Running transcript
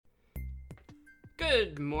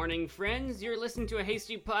Good morning, friends. You're listening to a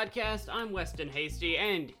Hasty podcast. I'm Weston Hasty,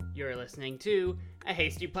 and you're listening to a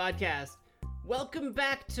Hasty podcast. Welcome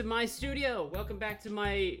back to my studio. Welcome back to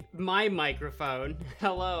my microphone.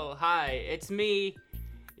 Hello, hi, it's me,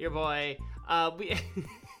 your boy.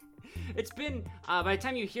 It's been, by the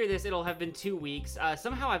time you hear this, it'll have been 2 weeks.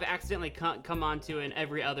 Somehow I've accidentally come onto an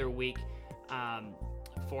every other week,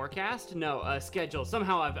 schedule.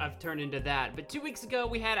 Somehow I've turned into that. But 2 weeks ago,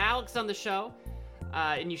 we had Alex on the show.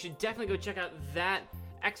 And you should definitely go check out that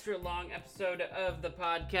extra long episode of the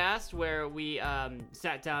podcast where we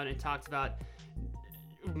sat down and talked about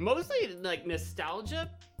mostly like nostalgia.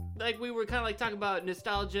 Like we were kind of like talking about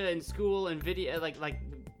nostalgia in school and video, like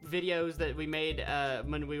videos that we made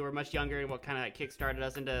when we were much younger and what kind of like kickstarted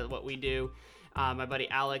us into what we do. My buddy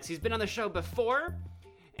Alex, he's been on the show before,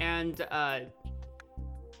 and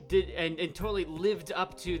did totally lived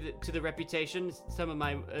up to the reputation. Some of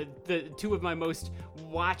my the two of my most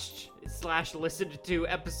watched / listened to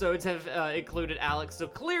episodes have included Alex, so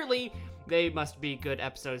clearly they must be good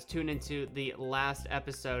episodes. Tune into the last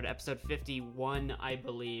episode 51, I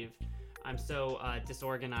believe. I'm so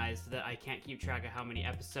disorganized that I can't keep track of how many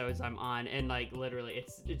episodes I'm on, and like literally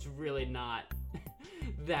it's really not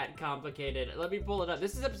that complicated. Let me pull it up.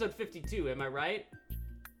 This is episode 52. Am I right?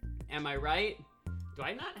 Do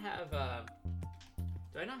I not have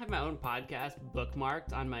my own podcast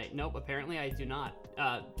bookmarked on my... Nope, apparently I do not.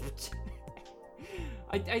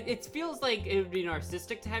 It feels like it would be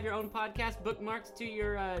narcissistic to have your own podcast bookmarked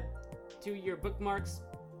to your bookmarks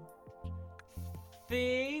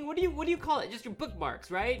thing. What do you call it? Just your bookmarks,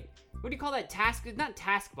 right? What do you call that? It's not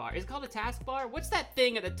taskbar. Is it called a taskbar? What's that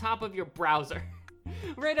thing at the top of your browser?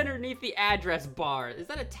 Right underneath the address bar. Is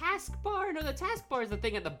that a taskbar? No, the taskbar is the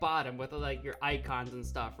thing at the bottom with like your icons and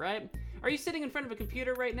stuff, right? Are you sitting in front of a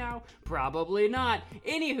computer right now? Probably not.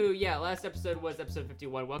 Anywho, yeah, last episode was episode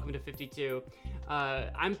 51. Welcome to 52.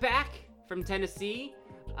 I'm back from Tennessee.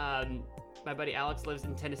 My buddy Alex lives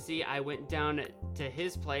in Tennessee. I went down to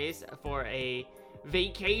his place for a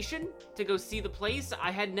vacation to go see the place.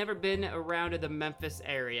 I had never been around the Memphis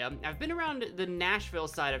area. I've been around the Nashville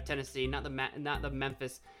side of Tennessee, not the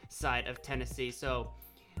Memphis side of Tennessee. So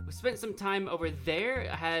we spent some time over there.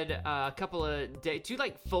 I had a couple of days, 2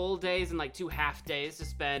 like full days and like 2 half days to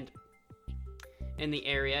spend in the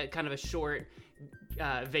area. Kind of a short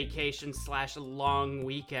vacation / long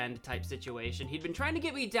weekend type situation. He'd been trying to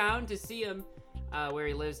get me down to see him where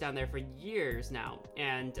he lives down there for years now,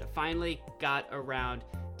 and finally got around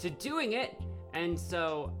to doing it. And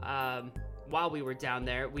so while we were down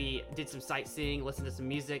there, we did some sightseeing, listened to some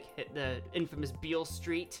music, hit the infamous Beale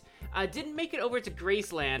Street. Didn't make it over to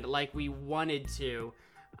Graceland like we wanted to.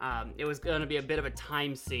 It was going to be a bit of a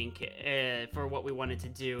time sink for what we wanted to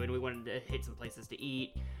do, and we wanted to hit some places to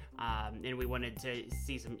eat. And we wanted to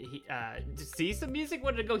see some music,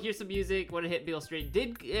 wanted to go hear some music, wanted to hit Beale Street.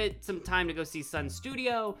 Did get some time to go see Sun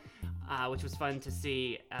Studio, which was fun to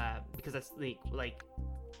see, because that's like,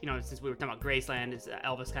 you know, since we were talking about Graceland,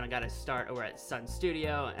 Elvis kind of got a start over at Sun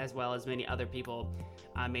Studio, as well as many other people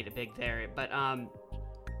made it big there. But I'm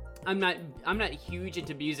not huge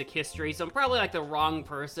into music history, so I'm probably like the wrong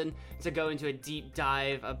person to go into a deep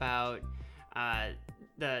dive about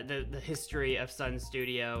the history of Sun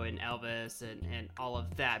Studio and Elvis and all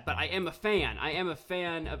of that. But I am a fan.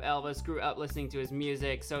 Of Elvis, grew up listening to his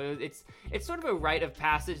music, so it's sort of a rite of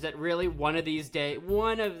passage that really one of these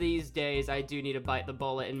days I do need to bite the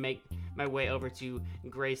bullet and make my way over to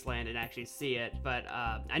Graceland and actually see it. But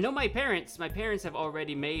I know my parents have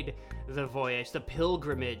already made the voyage, the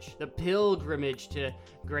pilgrimage to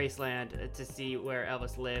Graceland to see where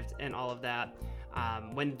Elvis lived and all of that.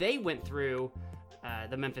 When they went through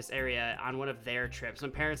the Memphis area on one of their trips. My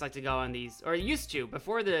parents like to go on these, or used to,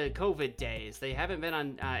 before the COVID days. They haven't been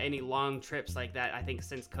on any long trips like that, I think,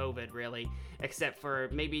 since COVID, really, except for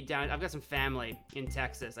maybe down... I've got some family in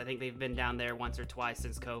Texas. I think they've been down there once or twice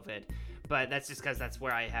since COVID, but that's just because that's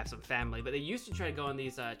where I have some family. But they used to try to go on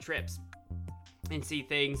these trips and see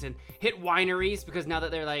things and hit wineries, because now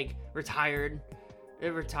that they're, like, retired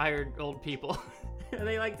old people,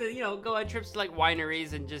 they like to, you know, go on trips to, like,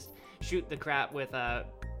 wineries and just shoot the crap with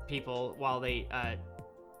people while they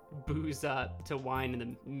booze up to wine in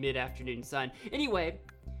the mid-afternoon sun. Anyway,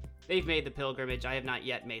 they've made the pilgrimage. I have not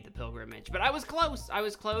yet made the pilgrimage, but I was close.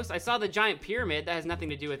 I saw the giant pyramid. That has nothing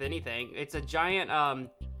to do with anything. It's a giant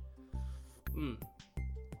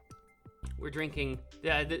we're drinking...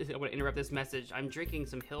 I want to interrupt this message. I'm drinking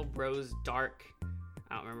some Hill Bros Dark...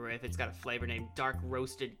 I don't remember if it's got a flavor name. Dark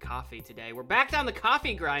roasted coffee today. We're back down the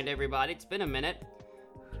coffee grind, everybody. It's been a minute.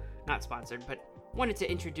 Not sponsored, but wanted to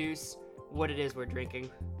introduce what it is we're drinking.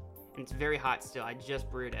 It's very hot still. I just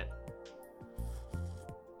brewed it.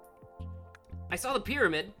 I saw the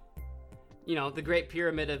pyramid. You know, the Great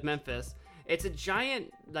Pyramid of Memphis. It's a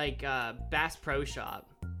giant, like, Bass Pro Shop,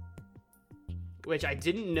 which I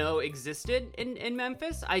didn't know existed in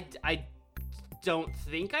Memphis. I don't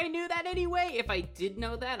think I knew that anyway. If I did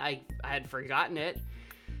know that, I had forgotten it.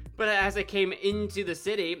 But as I came into the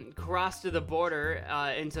city, crossed to the border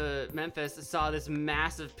into Memphis, saw this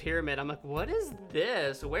massive pyramid. I'm like, what is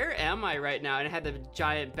this? Where am I right now? And it had the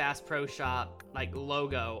giant Bass Pro Shop like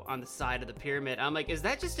logo on the side of the pyramid. I'm like, is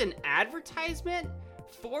that just an advertisement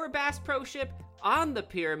for Bass Pro Shop on the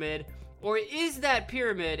pyramid? Or is that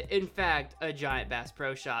pyramid, in fact, a giant Bass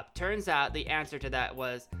Pro Shop? Turns out the answer to that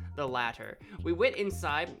was the latter. We went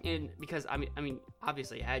inside, and because, I mean,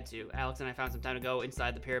 obviously I had to. Alex and I found some time to go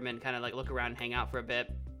inside the pyramid and kind of like look around and hang out for a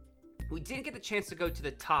bit. We didn't get the chance to go to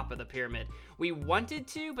the top of the pyramid. We wanted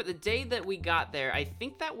to, but the day that we got there, I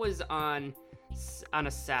think that was on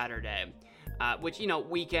a Saturday. Which, you know,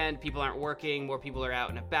 weekend, people aren't working, more people are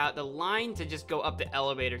out and about. The line to just go up the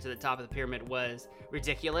elevator to the top of the pyramid was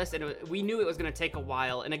ridiculous, and we knew it was going to take a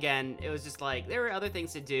while, and again, it was just like, there were other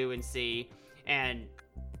things to do and see, and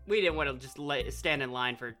we didn't want to just stand in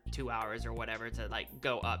line for 2 hours or whatever to, like,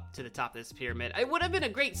 go up to the top of this pyramid. It would have been a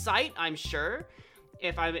great sight, I'm sure,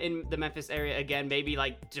 if I'm in the Memphis area again, maybe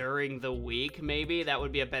like during the week, maybe that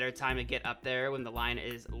would be a better time to get up there when the line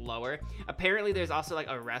is lower. Apparently there's also like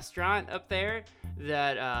a restaurant up there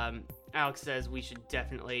that Alex says we should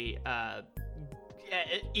definitely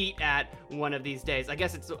eat at one of these days. I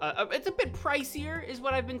guess it's a bit pricier is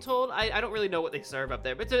what I've been told. I don't really know what they serve up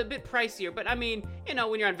there, but it's a bit pricier. But I mean, you know,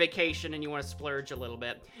 when you're on vacation and you want to splurge a little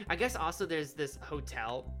bit. I guess also there's this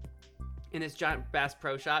hotel in this giant Bass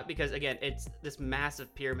Pro Shop, because again, it's this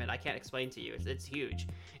massive pyramid. I can't explain to you. It's huge.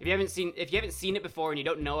 If you haven't seen it before and you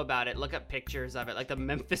don't know about it, look up pictures of it, like the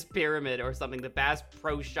Memphis Pyramid or something. The Bass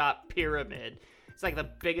Pro Shop Pyramid. It's like the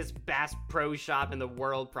biggest Bass Pro Shop in the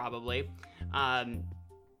world, probably.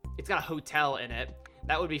 It's got a hotel in it.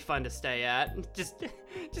 That would be fun to stay at. Just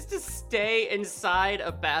to stay inside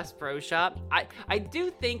a Bass Pro Shop. I do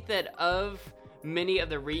think that of many of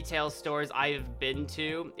the retail stores I've been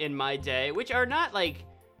to in my day, which are not like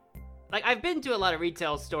I've been to a lot of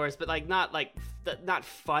retail stores, but like not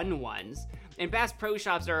fun ones. And Bass Pro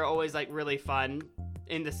Shops are always like really fun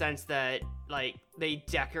in the sense that like they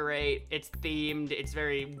decorate, it's themed, it's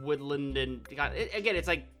very woodland, and again, it's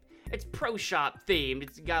like it's pro shop themed.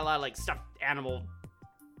 It's got a lot of like stuffed animal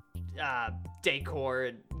decor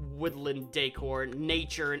and woodland decor,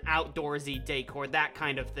 nature and outdoorsy decor, that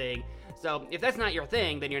kind of thing. So if that's not your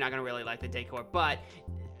thing, then you're not gonna really like the decor. But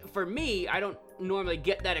for me, I don't normally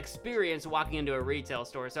get that experience walking into a retail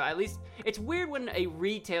store. So at least it's weird when a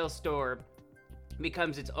retail store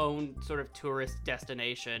becomes its own sort of tourist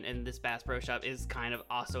destination, and this Bass Pro Shop is kind of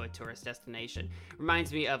also a tourist destination.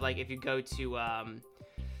 Reminds me of like if you go to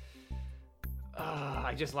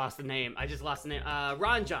I just lost the name.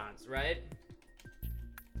 Ron John's, right?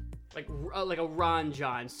 Like a Ron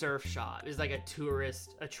John surf shop is like a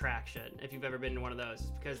tourist attraction if you've ever been to one of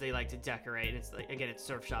those, because they like to decorate, and it's like, again, it's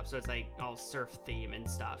surf shop, so it's like all surf theme and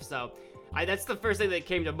stuff. So that's the first thing that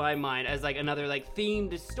came to my mind as like another like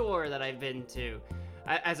themed store that I've been to,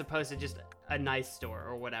 as opposed to just a nice store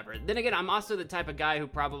or whatever. Then again, I'm also the type of guy who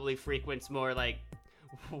probably frequents more like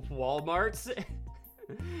Walmarts.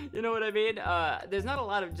 You know what I mean? There's not a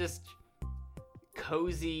lot of just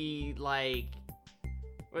cozy like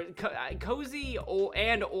cozy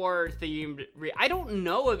or themed. I don't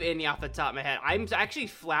know of any off the top of my head. I'm actually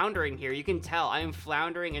floundering here. You can tell I am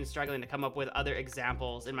floundering and struggling to come up with other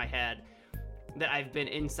examples in my head that I've been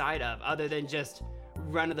inside of, other than just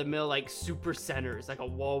run-of-the-mill like super centers, like a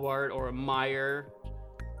Walmart or a Meijer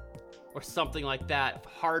or something like that.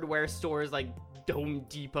 Hardware stores like Home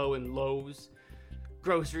Depot and Lowe's.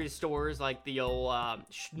 Grocery stores like the old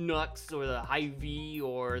Schnucks or the Hy-Vee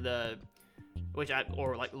or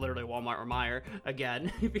or like literally Walmart or Meijer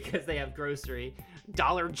again, because they have grocery.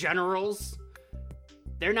 Dollar Generals,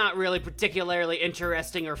 they're not really particularly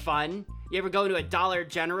interesting or fun. You ever go to a Dollar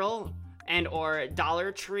General and or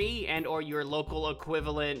Dollar Tree and or your local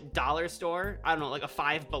equivalent dollar store? I don't know, like a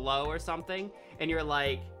Five Below or something, and you're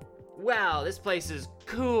like, wow, this place is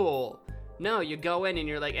cool. No, you go in and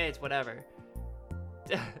you're like, hey, it's whatever.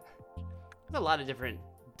 There's a lot of different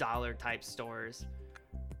dollar type stores.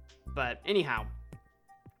 But anyhow,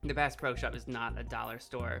 the Bass Pro Shop is not a dollar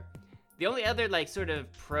store. The only other like sort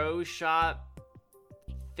of pro shop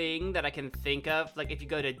thing that I can think of, like if you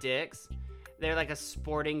go to Dick's, they're like a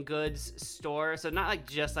sporting goods store. So not like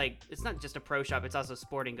just like, it's not just a pro shop, it's also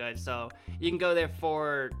sporting goods. So you can go there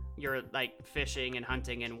for your like fishing and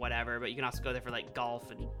hunting and whatever, but you can also go there for like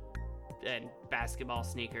golf and basketball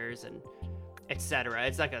sneakers and etc.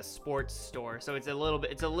 It's like a sports store. So it's a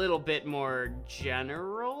little bit more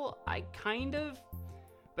general,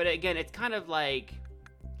 but again, it's kind of like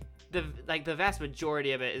the vast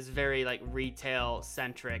majority of it is very like retail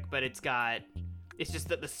centric, but it's just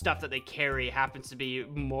that the stuff that they carry happens to be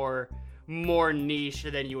more niche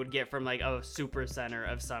than you would get from like a super center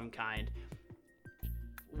of some kind.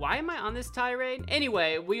 Why am I on this tirade?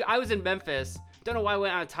 Anyway, I was in Memphis. Don't know why I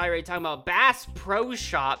went on a tirade talking about Bass Pro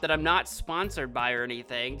Shop that I'm not sponsored by or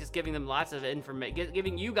anything. Just giving them lots of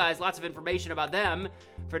giving you guys lots of information about them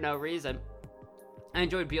for no reason. I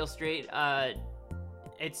enjoyed Beale Street.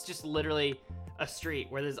 It's just literally a street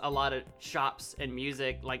where there's a lot of shops and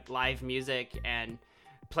music, like live music, and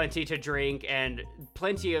plenty to drink and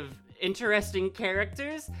plenty of interesting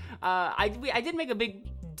characters. I didn't make a big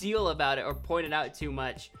deal about it or point it out too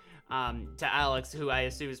much to Alex, who I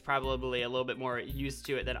assume is probably a little bit more used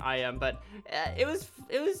to it than I am, but it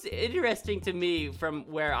was interesting to me from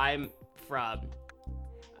where I'm from.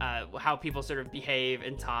 How people sort of behave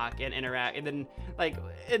and talk and interact, and then like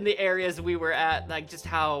in the areas we were at, like just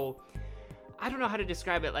how, I don't know how to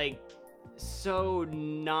describe it, like so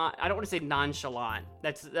not, I don't want to say nonchalant,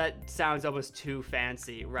 that sounds almost too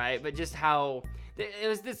fancy, right? But just how it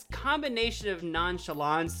was this combination of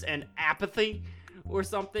nonchalance and apathy or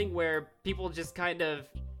something, where people just kind of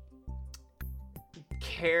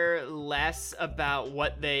care less about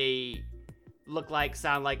what they look like,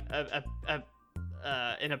 sound like,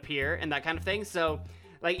 and appear and that kind of thing. So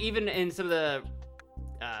like even in some of the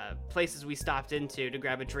places we stopped into to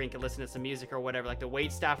grab a drink and listen to some music or whatever, like the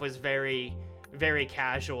wait staff was very, very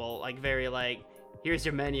casual, like very like, here's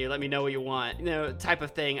your menu, let me know what you want, you know, type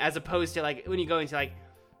of thing, as opposed to like when you go into like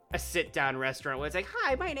a sit down restaurant where it's like,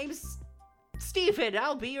 hi, my name's Stephen,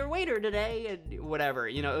 I'll be your waiter today, and whatever,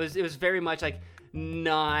 you know. It was very much like,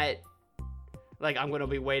 not like I'm gonna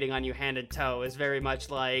be waiting on you hand and toe. It's very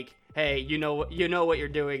much like, hey, you know what you're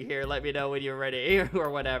doing here, let me know when you're ready,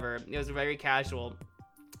 or whatever. It was very casual.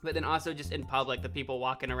 But then also just in public, the people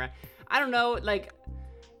walking around, I don't know, like,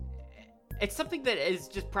 it's something that is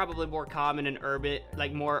just probably more common in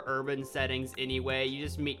more urban settings anyway. You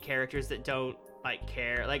just meet characters that don't like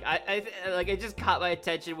care. Like it just caught my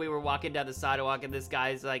attention. We were walking down the sidewalk and this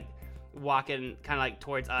guy's like walking kind of like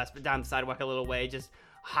towards us, but down the sidewalk a little way, just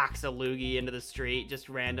hawks a loogie into the street just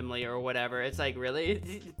randomly or whatever. It's like,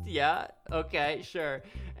 really? Yeah, okay, sure.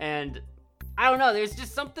 And I don't know, there's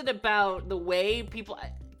just something about the way people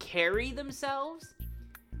carry themselves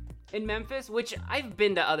in Memphis, which I've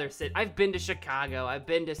been to other cities. I've been to Chicago, I've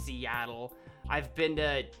been to Seattle, I've been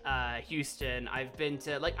to Houston, I've been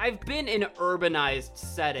in urbanized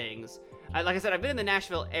settings. Like I said, I've been in the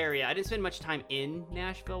Nashville area. I didn't spend much time in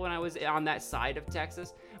Nashville when I was on that side of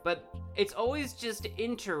Texas, but it's always just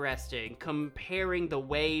interesting comparing the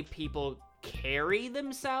way people carry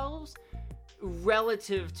themselves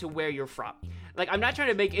relative to where you're from. Like, I'm not trying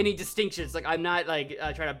to make any distinctions. Like, I'm not, like,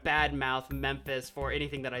 trying to badmouth Memphis for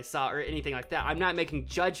anything that I saw or anything like that. I'm not making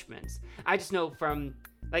judgments. I just know from,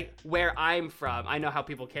 like, where I'm from, I know how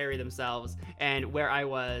people carry themselves. And where I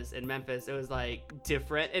was in Memphis, it was, like,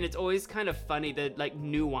 different. And it's always kind of funny, the, like,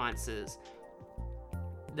 nuances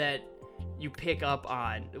that you pick up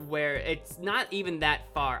on, where it's not even that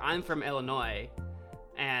far. I'm from Illinois,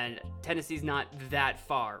 and Tennessee's not that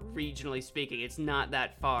far, regionally speaking. It's not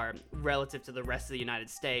that far relative to the rest of the United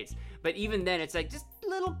States. But even then, it's like just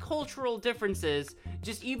little cultural differences,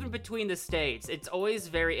 just even between the states. It's always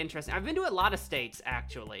very interesting. I've been to a lot of states,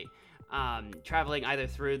 actually, traveling either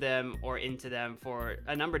through them or into them for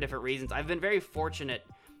a number of different reasons. I've been very fortunate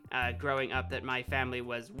growing up that my family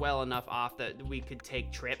was well enough off that we could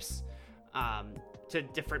take trips to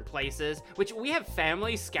different places, which we have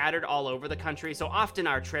family scattered all over the country. So often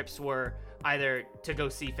our trips were either to go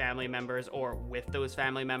see family members or with those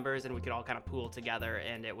family members, and we could all kind of pool together,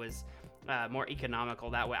 and it was more economical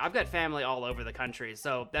that way. I've got family all over the country,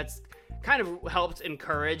 so that's kind of helped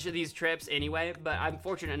encourage these trips anyway, but I'm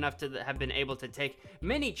fortunate enough to have been able to take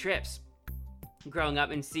many trips growing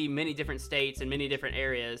up and see many different states and many different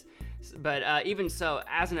areas. But even so,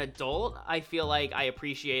 as an adult, I feel like I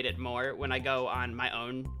appreciate it more when I go on my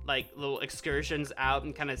own, like, little excursions out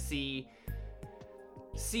and kind of see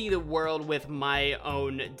the world with my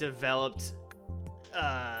own developed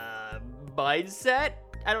mindset.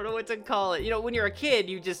 I don't know what to call it. You know, when you're a kid,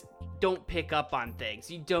 you just don't pick up on things.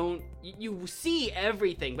 You see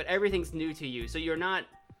everything, but everything's new to you. So you're not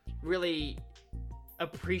really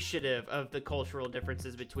appreciative of the cultural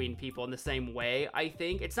differences between people in the same way. I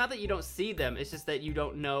think it's not that you don't see them, it's just that you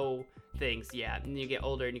don't know things yet, and you get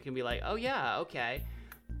older and you can be like, oh yeah, okay.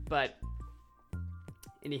 But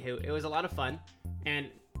anywho, it was a lot of fun, and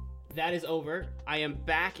that is over. I am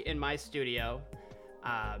back in my studio,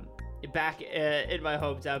 back in my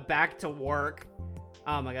hometown, back to work.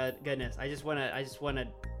 Oh my goodness, I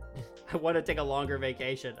want to take a longer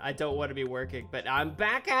vacation. I don't want to be working, but I'm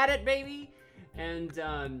back at it, baby. And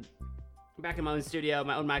back in my own studio,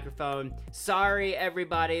 my own microphone. Sorry,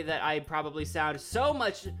 everybody, that I probably sound so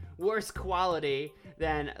much worse quality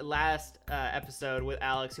than last episode with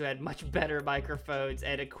Alex, who had much better microphones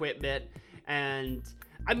and equipment. And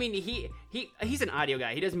I mean, he's an audio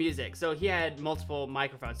guy. He does music, so he had multiple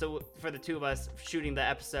microphones. So for the two of us shooting the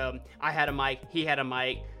episode, I had a mic, he had a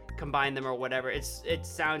mic. Combine them or whatever. It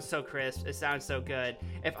sounds so crisp. It sounds so good.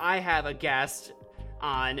 If I have a guest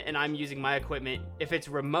on and I'm using my equipment, if it's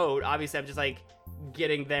remote, obviously I'm just like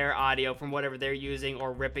getting their audio from whatever they're using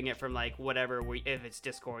or ripping it from like whatever if it's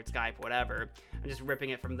Discord, Skype, whatever. I'm just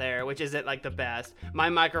ripping it from there, which isn't like the best. My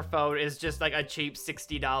microphone is just like a cheap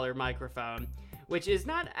 $60 microphone, which is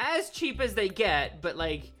not as cheap as they get, but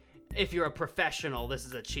like if you're a professional, this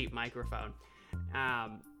is a cheap microphone.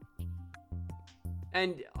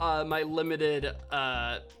 And my limited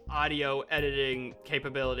audio editing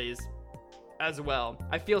capabilities as well.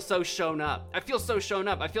 I feel so shown up. I feel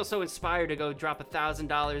so inspired to go drop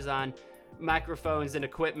 $1,000 on microphones and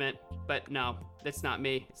equipment. But no, that's not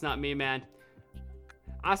me. It's not me, man.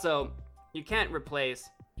 Also, you can't replace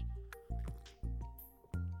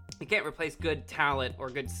good talent or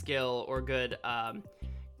good skill or good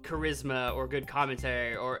charisma or good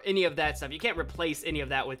commentary or any of that stuff. You can't replace any of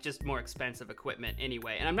that with just more expensive equipment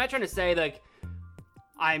anyway. And I'm not trying to say like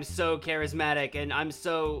I'm so charismatic and I'm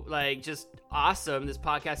so like just awesome, this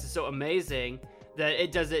podcast is so amazing that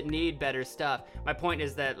it doesn't need better stuff. My point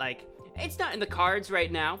is that like it's not in the cards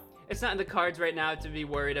right now. It's not in the cards right now to be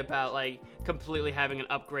worried about like completely having an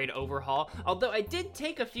upgrade overhaul. Although I did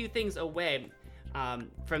take a few things away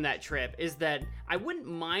from that trip, is that I wouldn't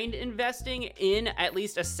mind investing in at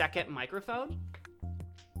least a second microphone.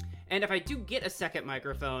 And if I do get a second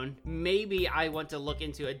microphone, maybe I want to look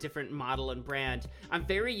into a different model and brand. I'm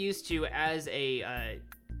very used to, as a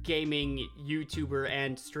gaming YouTuber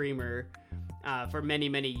and streamer for many,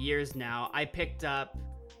 many years now, I picked up,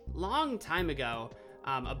 long time ago,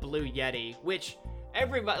 a Blue Yeti, which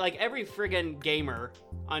everybody, like every friggin' gamer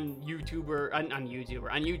on YouTube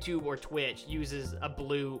or Twitch uses a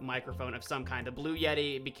blue microphone of some kind. The Blue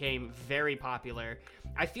Yeti became very popular.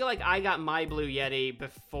 I feel like I got my Blue Yeti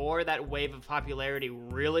before that wave of popularity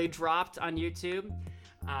really dropped on YouTube,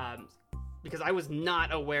 because I was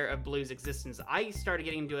not aware of Blue's existence. I started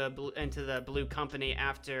getting into the Blue company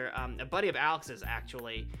after a buddy of Alex's,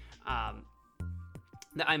 actually,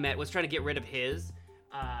 that I met was trying to get rid of his.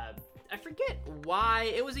 I forget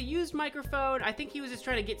why. It was a used microphone. I think he was just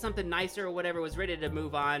trying to get something nicer or whatever, was ready to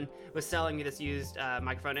move on, was selling me this used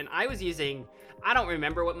microphone. And I was using, I don't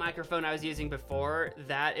remember what microphone I was using before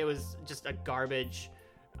that. It was just a garbage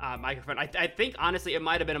microphone. I think, honestly, it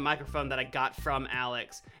might have been a microphone that I got from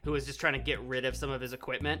Alex, who was just trying to get rid of some of his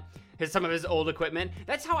equipment, some of his old equipment.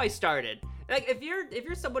 That's how I started. Like, if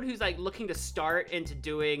you're someone who's like looking to start into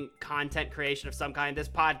doing content creation of some kind, this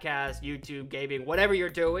podcast, YouTube, gaming, whatever you're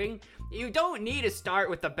doing, you don't need to start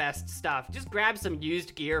with the best stuff. Just grab some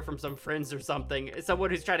used gear from some friends or something, someone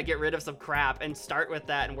who's trying to get rid of some crap, and start with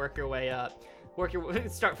that and work your way up.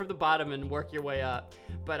 Start from the bottom and work your way up.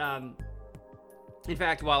 But in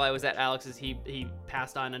fact, while I was at Alex's, he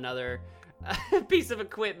passed on another piece of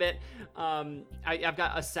equipment. I've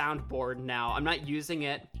got a soundboard now. I'm not using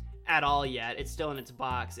it at all yet. It's still in its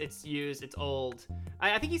box. It's used. It's old.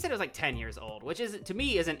 I think he said it was like 10 years old, which is, to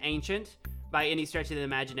me, isn't ancient by any stretch of the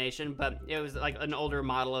imagination, but it was like an older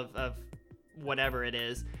model of whatever it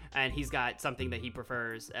is, and he's got something that he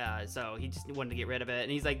prefers, so he just wanted to get rid of it.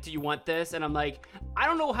 And he's like, do you want this? And I'm like, I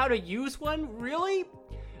don't know how to use one, really.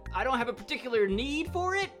 I don't have a particular need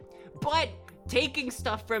for it, but taking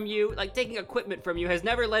stuff from you, like taking equipment from you, has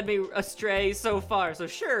never led me astray so far. So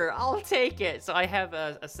sure, I'll take it. So I have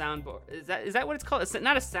a soundboard. Is that what it's called? It's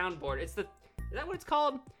not a soundboard. Is that what it's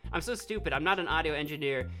called? I'm so stupid. I'm not an audio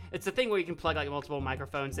engineer. It's the thing where you can plug like multiple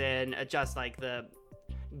microphones in, adjust like the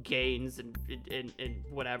gains and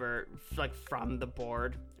whatever, like from the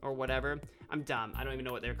board or whatever. I'm dumb. I don't even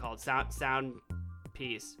know what they're called. Sound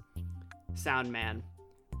piece, sound man.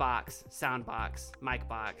 Box, sound box, mic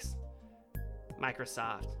box,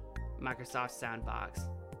 Microsoft Soundbox,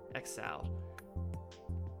 Excel.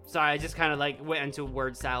 Sorry, I just kind of like went into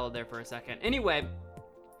word salad there for a second. Anyway,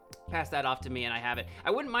 pass that off to me and I have it.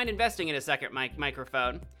 I wouldn't mind investing in a second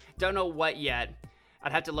microphone. Don't know what yet.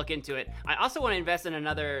 I'd have to look into it. I also want to invest in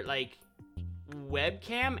another, like,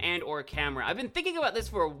 webcam and or camera. I've been thinking about this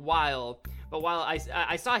for a while, but while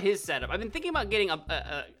I saw his setup, I've been thinking about getting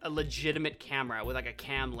a legitimate camera with, like, a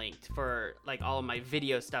cam linked for, like, all of my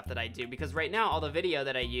video stuff that I do, because right now all the video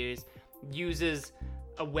that I use uses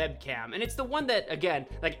a webcam, and it's the one that, again,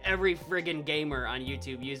 like every friggin' gamer on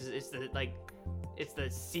YouTube uses. It's the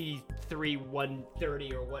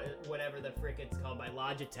C3130 or whatever the frick it's called by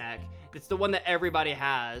Logitech. It's the one that everybody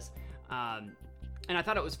has. And I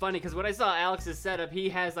thought it was funny because when I saw Alex's setup, he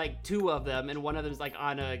has like 2 of them, and one of them's like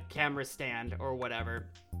on a camera stand or whatever.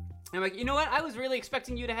 And I'm like, you know what? I was really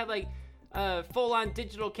expecting you to have like full-on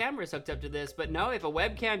digital cameras hooked up to this, but no, if a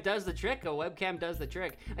webcam does the trick, a webcam does the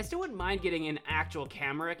trick. I still wouldn't mind getting an actual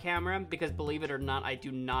camera because believe it or not, I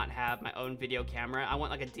do not have my own video camera. I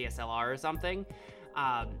want like a DSLR or something.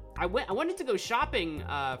 I wanted to go shopping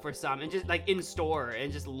for some and just like in store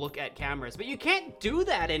and just look at cameras, but you can't do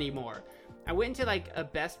that anymore. I went into like a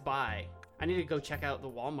Best Buy. I need to go check out the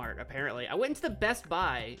Walmart, apparently. I went into the Best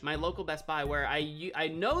Buy, my local Best Buy, where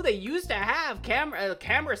I know they used to have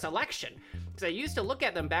camera selection. Because I used to look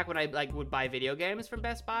at them back when I like would buy video games from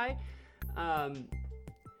Best Buy. I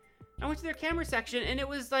went to their camera section, and it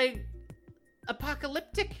was like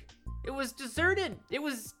apocalyptic. It was deserted. It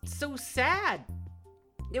was so sad.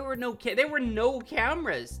 There were no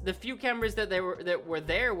cameras. The few cameras that were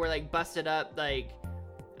there were like busted up, like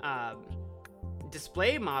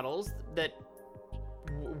display models that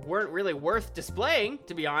weren't really worth displaying,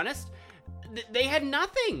 to be honest. They had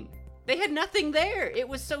nothing. They had nothing there. It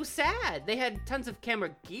was so sad. They had tons of camera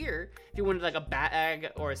gear. If you wanted like a bag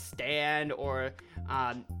or a stand or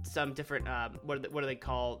some different, what do they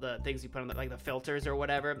call the things you put on like the filters or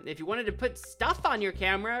whatever. If you wanted to put stuff on your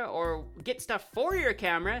camera or get stuff for your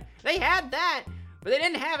camera, they had that, but they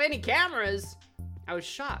didn't have any cameras. I was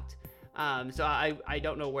shocked. So I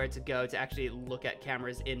don't know where to go to actually look at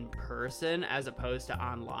cameras in person as opposed to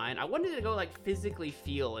online. I wanted to go like physically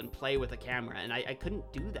feel and play with a camera, and I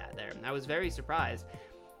couldn't do that there. I was very surprised.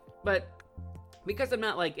 But because I'm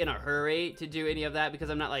not like in a hurry to do any of that,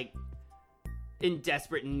 because I'm not like in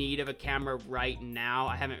desperate need of a camera right now,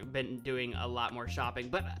 I haven't been doing a lot more shopping.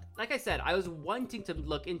 But like I said, I was wanting to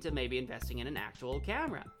look into maybe investing in an actual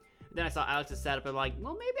camera. Then I saw Alex's setup, and I'm like,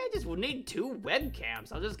 well, maybe I just will need 2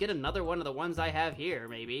 webcams. I'll just get another one of the ones I have here,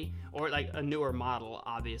 maybe. Or like a newer model,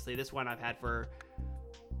 obviously. This one I've had for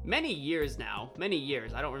many years now. Many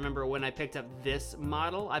years. I don't remember when I picked up this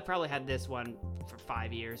model. I probably had this one for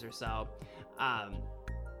 5 years or so.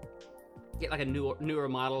 Get like a newer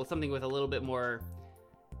model, something with a little bit more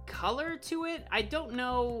color to it. I don't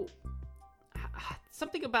know.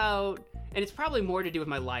 Something about... And it's probably more to do with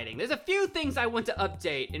my lighting. There's a few things I want to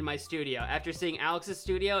update in my studio after seeing Alex's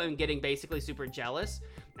studio and getting basically super jealous.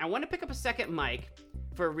 I want to pick up a second mic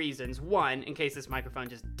for reasons. 1, in case this microphone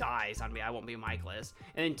just dies on me, I won't be micless.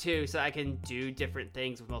 And then 2, so I can do different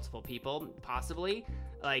things with multiple people, possibly.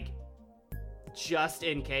 Like, just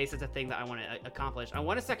in case it's a thing that I want to accomplish. I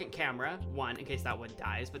want a second camera, 1, in case that one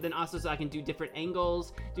dies, but then also so I can do different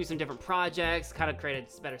angles, do some different projects, kind of create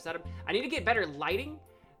a better setup. I need to get better lighting.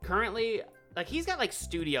 Currently, like, he's got like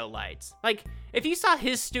studio lights. Like, if you saw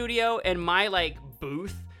his studio and my like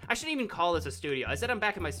booth, I shouldn't even call this a studio. I said I'm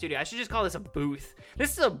back in my studio. I should just call this a booth.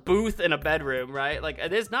 This is a booth in a bedroom, right? Like,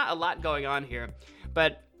 there's not a lot going on here,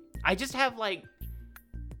 but I just have like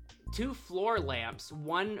 2 floor lamps.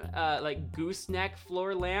 One like gooseneck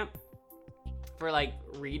floor lamp for like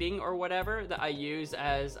reading or whatever that I use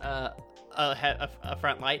as a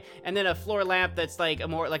front light, and then a floor lamp that's like a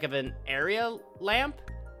more like of an area lamp,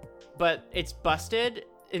 but it's busted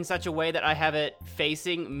in such a way that I have it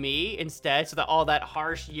facing me instead, so that all that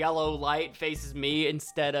harsh yellow light faces me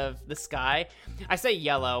instead of the sky. I say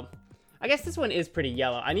yellow. I guess this one is pretty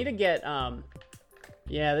yellow. I need to get,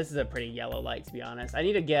 yeah, this is a pretty yellow light, to be honest. I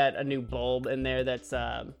need to get a new bulb in there that's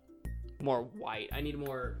more white. I need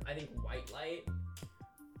more, I think, white light.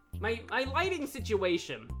 My lighting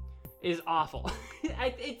situation is awful.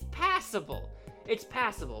 It's passable. It's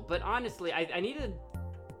passable, but honestly, I need to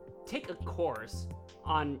take a course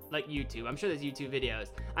on like YouTube. I'm sure there's YouTube videos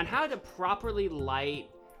on how to properly light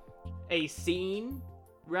a scene,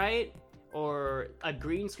 right? Or a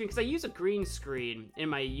green screen, because I use a green screen in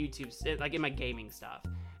my YouTube, like in my gaming stuff,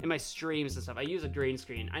 in my streams and stuff. I use a green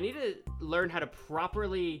screen. I need to learn how to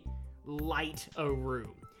properly light a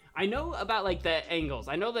room. I know about like the angles.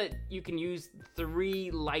 I know that you can use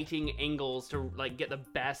 3 lighting angles to like get the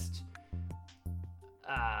best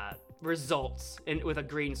results with a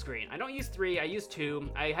green screen. I don't use 3, I use 2.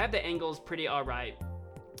 I have the angles pretty all right,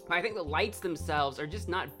 But I think the lights themselves are just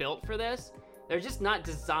not built for this. They're just not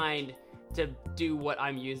designed to do what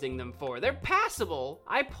I'm using them for. They're passable.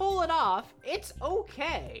 I pull it off. It's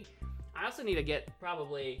okay. I also need to get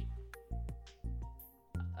probably,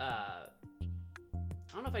 I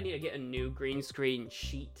don't know if I need to get a new green screen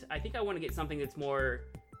sheet. I think I want to get something that's more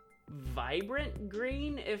vibrant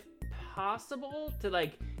green, if possible, to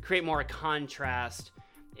like create more contrast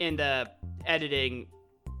in the editing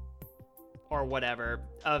or whatever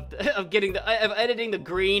of editing the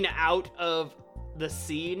green out of the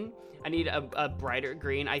scene. I need a brighter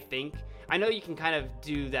green, I think. I know you can kind of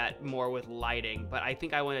do that more with lighting, but I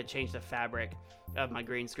think I want to change the fabric of my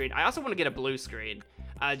green screen. I also want to get a blue screen,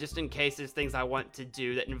 just in case there's things I want to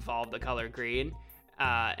do that involve the color green,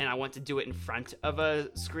 and I want to do it in front of a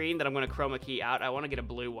screen that I'm going to chroma key out. I want to get a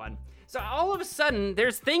blue one. So all of a sudden,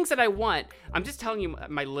 there's things that I want. I'm just telling you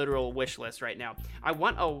my literal wish list right now. I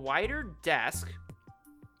want a wider desk.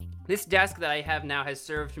 This desk that I have now has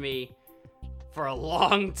served me for a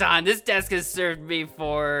long time. This desk has served me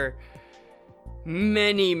for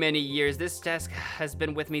many, many years. This desk has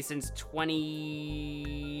been with me since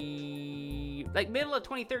middle of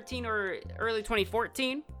 2013 or early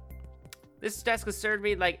 2014. This desk has served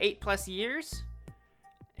me like 8+ years.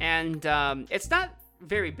 And it's not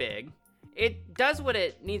very big. It does what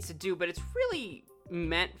it needs to do, but it's really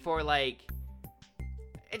meant for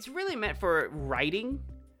writing.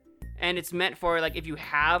 And it's meant for, like, if you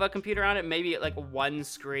have a computer on it, maybe, like, one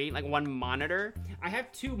screen, like, one monitor. I have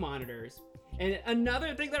 2 monitors. And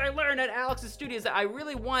another thing that I learned at Alex's studio is that I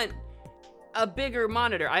really want a bigger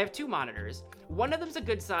monitor. I have 2 monitors. One of them's a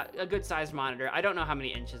good sized monitor. I don't know how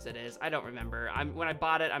many inches it is. I don't remember. When I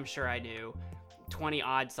bought it, I'm sure I knew.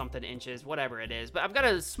 20-odd something inches, whatever it is. But I've got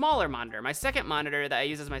a smaller monitor. My second monitor that I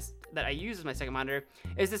use as my second monitor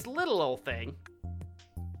is this little old thing.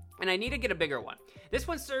 And I need to get a bigger one. This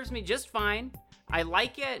one serves me just fine. I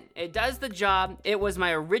like it. It does the job. It was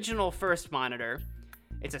my original first monitor.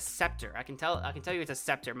 It's a Scepter. I can tell you it's a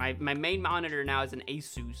Scepter. My main monitor now is an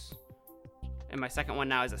Asus. And my second one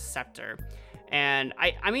now is a Scepter. And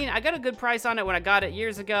I mean, I got a good price on it when I got it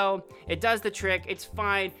years ago. It does the trick. It's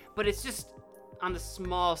fine, but it's just on the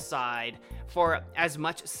small side for as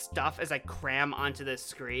much stuff as I cram onto this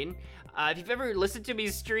screen. If you've ever listened to me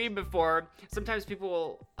stream before, sometimes people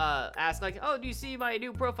will ask like, oh, do you see my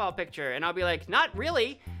new profile picture? And I'll be like, not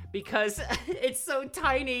really, because it's so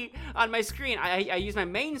tiny on my screen. I use my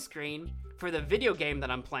main screen for the video game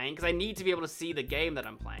that I'm playing, because I need to be able to see the game that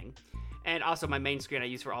I'm playing. And also my main screen I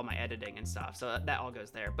use for all my editing and stuff, so that all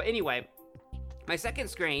goes there. But anyway, my second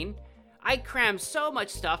screen, I cram so much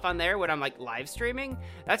stuff on there when I'm like live streaming.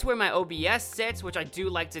 That's where my OBS sits, which I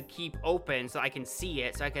do like to keep open so I can see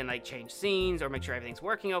it, so I can like change scenes or make sure everything's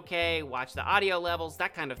working okay, watch the audio levels,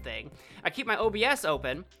 that kind of thing. I keep my OBS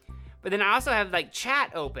open, but then I also have like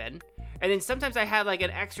chat open, and then sometimes I have like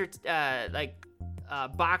an extra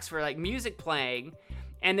box for like music playing,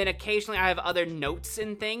 and then occasionally I have other notes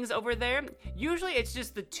and things over there. Usually it's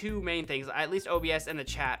just the 2 main things, at least OBS and the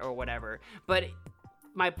chat or whatever. But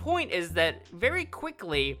my point is that very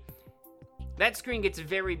quickly, that screen gets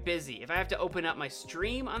very busy. If I have to open up my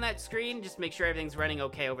stream on that screen, just make sure everything's running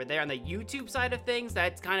okay over there. On the YouTube side of things,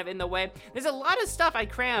 that's kind of in the way. There's a lot of stuff I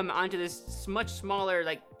cram onto this much smaller,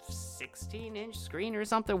 like 16-inch screen or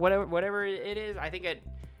something, whatever it is. I think it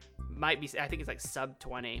might be, I think it's like sub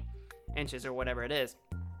 20 inches or whatever it is.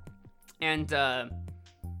 And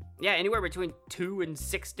yeah, anywhere between 2 and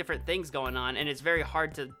 6 different things going on, and it's very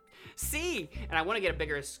hard to see, and I want to get a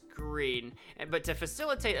bigger screen, but to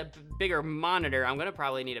facilitate a bigger monitor, I'm gonna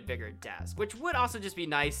probably need a bigger desk, which would also just be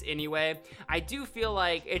nice anyway. I do feel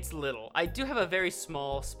like it's little. I do have a very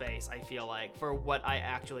small space, I feel like, for what I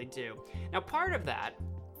actually do. Now, part of that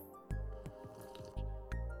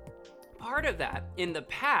in the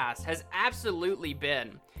past has absolutely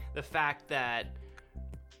been the fact that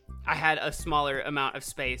I had a smaller amount of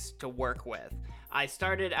space to work with. I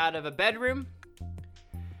started out of a bedroom.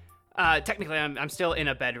 Technically, I'm still in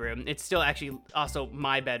a bedroom. It's still actually also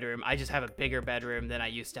my bedroom. I just have a bigger bedroom than I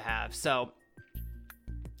used to have. So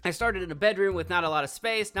I started in a bedroom with not a lot of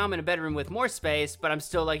space. Now I'm in a bedroom with more space, but I'm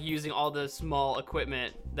still like using all the small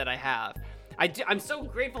equipment that I have. I'm so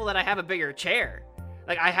grateful that I have a bigger chair.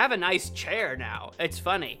 Like, I have a nice chair now. It's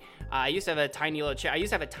funny. I used to have a tiny little chair. I used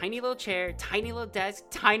to have a tiny little chair, tiny little desk,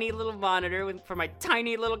 tiny little monitor for my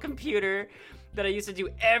tiny little computer that I used to do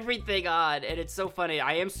everything on, and it's so funny.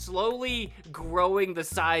 I am slowly growing the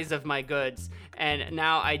size of my goods, and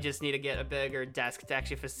now I just need to get a bigger desk to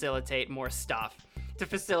actually facilitate more stuff, to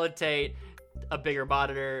facilitate a bigger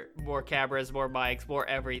monitor, more cameras, more mics, more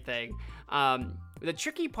everything. The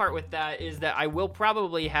tricky part with that is that I will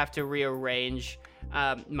probably have to rearrange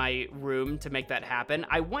my room to make that happen.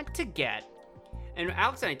 I want to get, and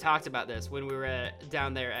Alex and I talked about this when we were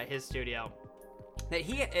down there at his studio, that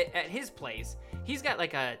at his place, he's got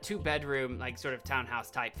like a 2-bedroom, like sort of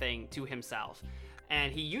townhouse type thing to himself.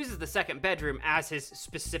 And he uses the second bedroom as his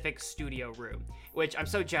specific studio room, which I'm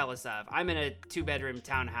so jealous of. I'm in a 2-bedroom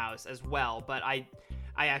townhouse as well, but I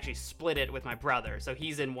actually split it with my brother. So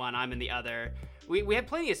he's in one, I'm in the other. We have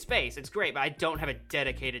plenty of space. It's great, but I don't have a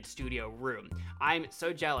dedicated studio room. I'm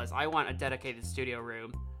so jealous. I want a dedicated studio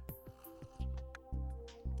room.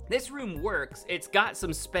 This room works. It's got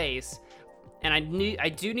some space, and I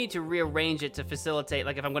do need to rearrange it to facilitate,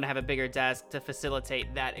 like if I'm going to have a bigger desk, to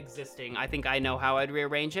facilitate that existing. I think I know how I'd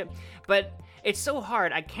rearrange it, but it's so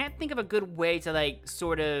hard. I can't think of a good way to like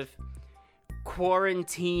sort of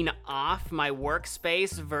quarantine off my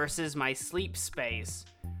workspace versus my sleep space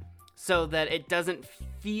so that it doesn't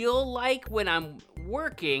feel like when I'm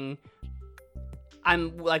working,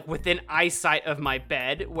 I'm like within eyesight of my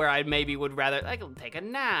bed, where I maybe would rather like take a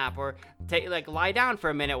nap or lie down for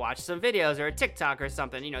a minute, watch some videos or a TikTok or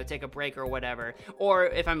something, take a break or whatever. Or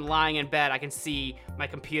if I'm lying in bed, I can see my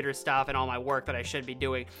computer stuff and all my work that I should be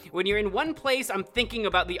doing. When you're in one place, I'm thinking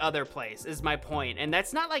about the other place is my point. And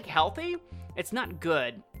that's not like healthy. It's not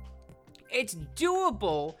good. It's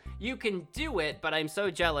doable. You can do it, but I'm so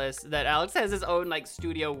jealous that Alex has his own like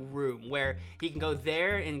studio room where he can go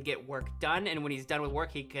there and get work done. And when he's done with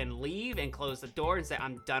work, he can leave and close the door and say,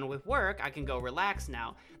 I'm done with work. I can go relax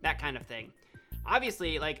now. That kind of thing.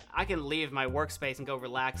 Obviously, like I can leave my workspace and go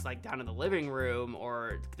relax like down in the living room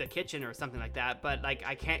or the kitchen or something like that. But like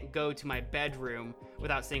I can't go to my bedroom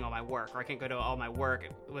without seeing all my work, or I can't go to all my work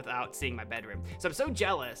without seeing my bedroom. So I'm so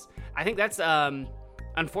jealous. I think that's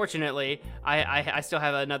unfortunately, I still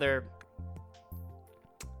have another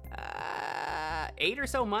 8 or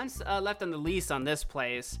so months left on the lease on this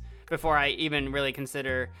place before I even really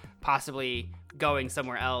consider possibly going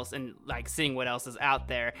somewhere else and like seeing what else is out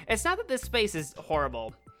there. It's not that this space is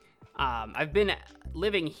horrible. I've been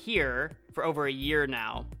living here for over a year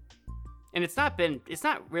now, and it's not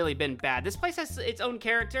really been bad. This place has its own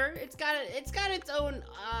character. It's got its own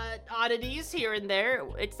oddities here and there.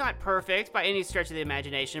 It's not perfect by any stretch of the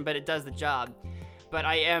imagination, but it does the job. But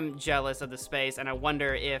I am jealous of the space, and I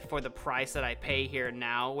wonder if for the price that I pay here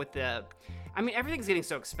now with everything's getting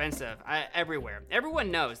so expensive everywhere.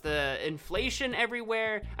 Everyone knows the inflation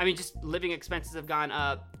everywhere. Just living expenses have gone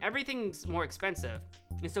up. Everything's more expensive.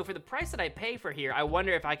 And so for the price that I pay for here, I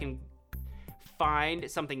wonder if I can find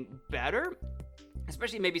something better,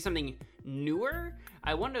 especially maybe something newer.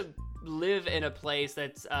 I want to live in a place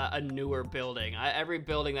that's a newer building. Every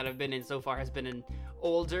building that I've been in so far has been an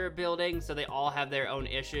older building, so they all have their own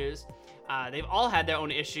issues. They've all had their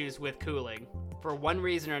own issues with cooling for one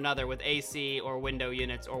reason or another, with AC or window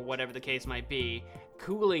units or whatever the case might be.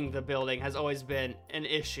 Cooling the building has always been an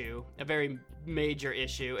issue, a very major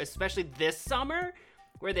issue, especially this summer,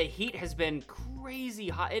 where the heat has been crazy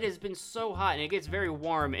hot. It has been so hot, and it gets very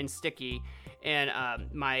warm and sticky in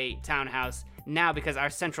my townhouse now because our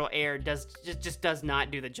central air just does not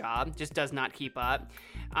do the job, just does not keep up.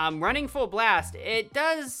 Running full blast, it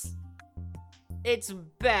does its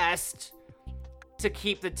best to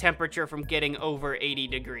keep the temperature from getting over 80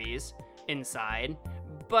 degrees inside,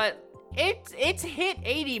 but it's hit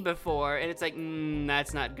 80 before, and it's like,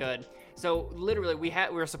 that's not good. So literally, we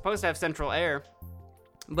were supposed to have central air,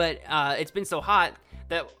 but it's been so hot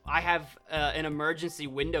that I have an emergency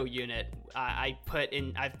window unit I've put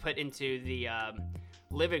into the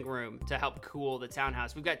living room to help cool the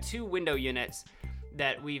townhouse. We've got 2 window units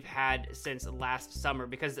that we've had since last summer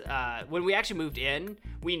because when we actually moved in,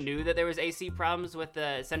 we knew that there was AC problems with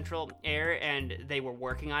the central air, and they were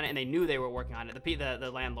working on it, and they knew they were working on it.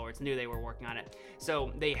 The landlords knew they were working on it.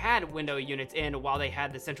 So they had window units in while they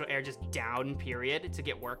had the central air just down, period, to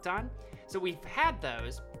get worked on. So we've had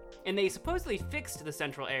those, and they supposedly fixed the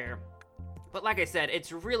central air. But like I said,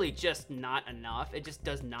 it's really just not enough. It just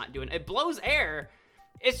does not do it. It blows air.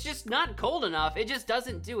 It's just not cold enough. It just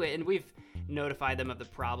doesn't do it. And we've notified them of the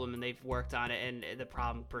problem, and they've worked on it, and the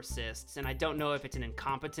problem persists. And I don't know if it's an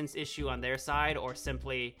incompetence issue on their side, or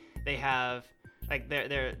simply they have like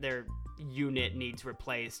their unit needs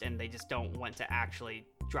replaced, and they just don't want to actually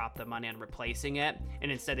drop the money on replacing it,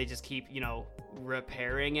 and instead they just keep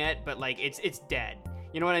repairing it, but like it's dead.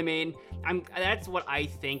 You know what I mean? That's what I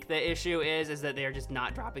think the issue is that they're just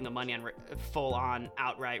not dropping the money on full on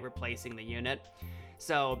outright replacing the unit.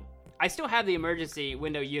 So I still have the emergency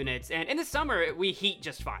window units, and in the summer we heat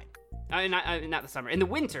just fine. Not the summer. In the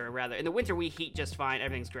winter, rather. In the winter, we heat just fine.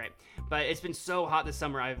 Everything's great. But it's been so hot this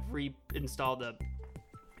summer, I've reinstalled the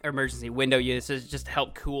emergency window units to just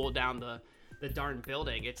help cool down the darn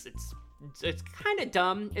building. It's kind of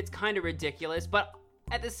dumb. It's kind of ridiculous. But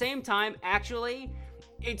at the same time, actually,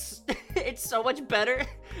 it's it's so much better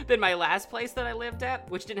than my last place that I lived at,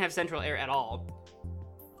 which didn't have central air at all.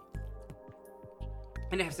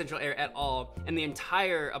 I didn't have central air at all, and the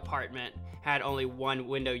entire apartment had only one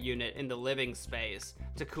window unit in the living space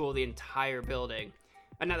to cool the entire building.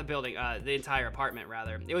 Not the building, the entire apartment,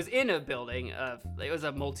 rather. It was in a building, it was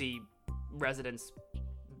a multi-residence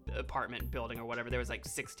apartment building or whatever. There was like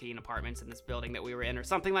 16 apartments in this building that we were in, or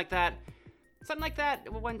something like that.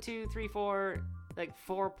 1, 2, 3, 4, like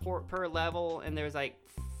 4 per level, and there was like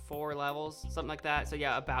 4 levels, something like that. So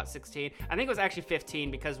yeah, about 16. I think it was actually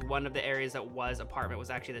 15 because one of the areas that was apartment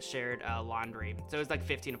was actually the shared laundry. So it was like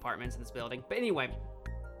 15 apartments in this building. But anyway,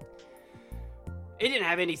 it didn't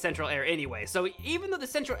have any central air anyway. So even though the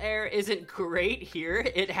central air isn't great here,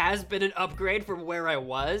 it has been an upgrade from where I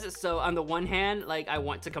was. So on the one hand, like, I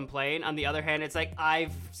want to complain. On the other hand, it's like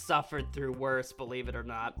I've suffered through worse, believe it or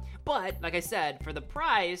not. But like I said, for the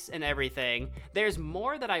price and everything, there's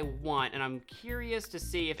more that I want, and I'm curious to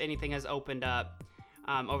see if anything has opened up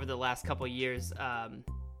over the last couple years.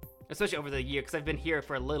 Especially over the year, because I've been here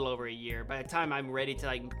for a little over a year. By the time I'm ready to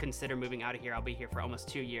like consider moving out of here, I'll be here for almost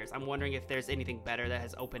 2 years. I'm wondering if there's anything better that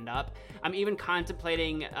has opened up. I'm even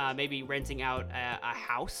contemplating maybe renting out a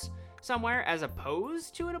house somewhere as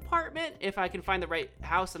opposed to an apartment, if I can find the right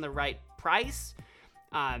house and the right price.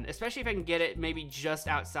 Especially if I can get it maybe just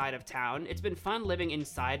outside of town. It's been fun living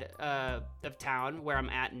inside of town where I'm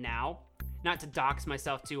at now. Not to dox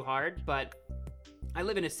myself too hard, but I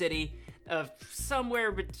live in a city of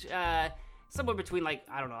somewhere between, like,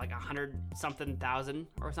 I don't know, like 100-something thousand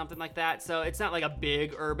or something like that. So it's not like a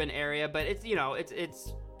big urban area, but it's, you know,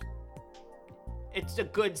 it's a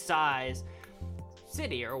good size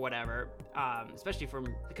city or whatever. Especially from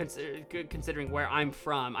considering where I'm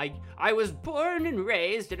from. I was born and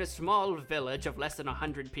raised in a small village of less than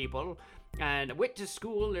 100 people, and went to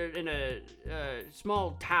school in a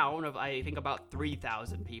small town of, I think, about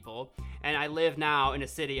 3,000 people, and I live now in a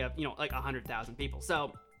city of, you know, like 100,000 people.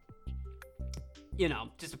 So, you know,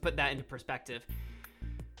 just to put that into perspective.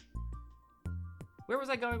 Where was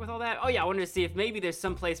I going with all that? Oh yeah, I wanted to see if maybe there's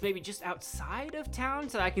some place maybe just outside of town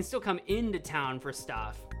so that I can still come into town for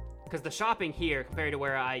stuff. Because the shopping here, compared to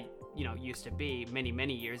where I, you know, used to be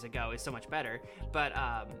many years ago, is so much better. But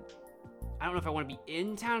I don't know if I want to be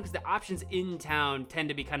in town, because the options in town tend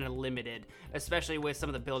to be kind of limited, especially with some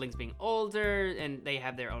of the buildings being older and they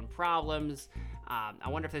have their own problems. I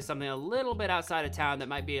wonder if there's something a little bit outside of town that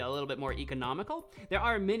might be a little bit more economical. There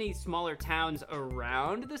are many smaller towns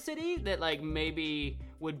around the city that, like, maybe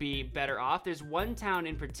would be better off. There's one town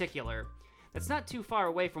in particular that's not too far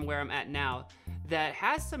away from where I'm at now that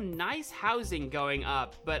has some nice housing going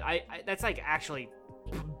up, but I that's like actually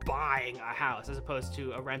buying a house as opposed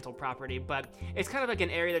to a rental property. But it's kind of like an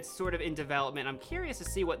area that's sort of in development. I'm curious to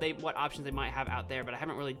see what options they might have out there, but I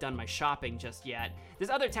haven't really done my shopping just yet. There's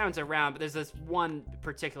other towns around, but there's this one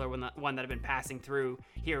particular one that I've been passing through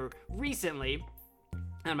here recently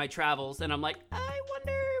on my travels, and I'm like, I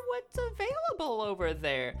wonder what's available over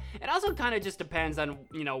there. It also kind of just depends on,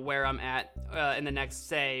 you know, where I'm at in the next,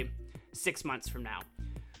 say, 6 months from now.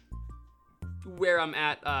 Where I'm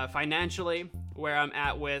at financially, where I'm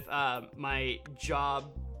at with my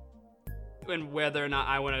job, and whether or not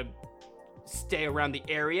I want to stay around the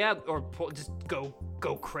area or just go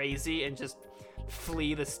crazy and just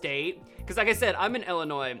flee the state. Because like I said, I'm in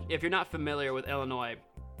Illinois. If you're not familiar with Illinois,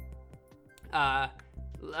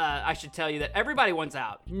 I should tell you that everybody wants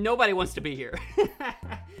out. Nobody wants to be here.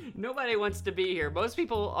 Nobody wants to be here. Most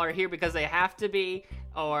people are here because they have to be,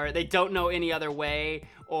 or they don't know any other way,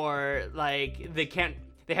 or like they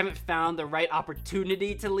haven't found the right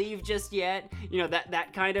opportunity to leave just yet. You know,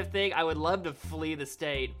 that kind of thing. I would love to flee the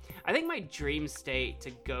state. I think my dream state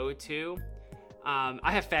to go to,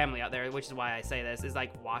 I have family out there, which is why I say this, is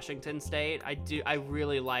like Washington State. I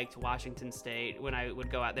really liked Washington State when I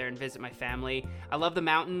would go out there and visit my family. I love the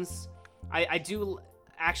mountains. I do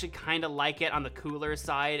actually kind of like it on the cooler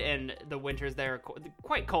side, and the winters there are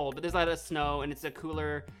quite cold, but there's a lot of snow and it's a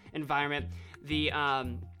cooler environment. The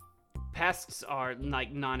pests are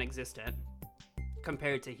like non-existent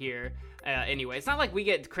compared to here. Anyway, it's not like we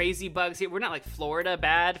get crazy bugs here. We're not like Florida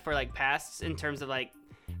bad for like pests in terms of like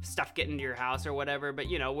stuff getting into your house or whatever, but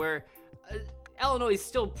you know, we're Illinois is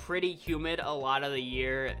still pretty humid a lot of the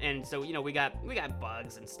year, and so, you know, we got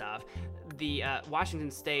bugs and stuff. The Washington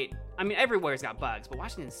State, I mean, everywhere's got bugs, but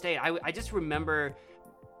Washington State, I just remember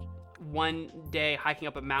one day hiking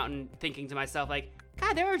up a mountain thinking to myself, like,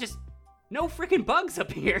 God, there are just no freaking bugs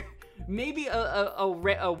up here. Maybe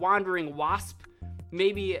a wandering wasp,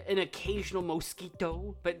 maybe an occasional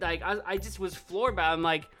mosquito, but like I just was floored by it. I'm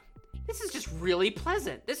like, this is just really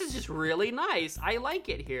pleasant. This is just really nice. I like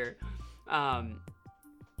it here.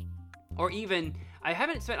 Or even, I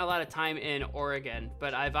haven't spent a lot of time in Oregon,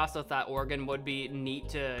 but I've also thought Oregon would be neat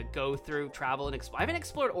to go through, travel, and explore. I haven't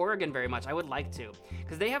explored Oregon very much. I would like to,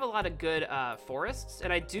 because they have a lot of good forests,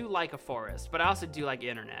 and I do like a forest, but I also do like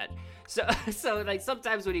internet. So like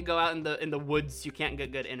sometimes when you go out in the woods, you can't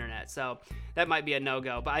get good internet. So that might be a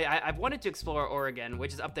no-go. But I've wanted to explore Oregon,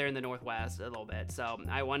 which is up there in the Northwest a little bit. So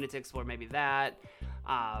I wanted to explore maybe that.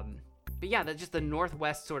 But yeah, that's just the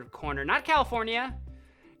Northwest sort of corner. Not California.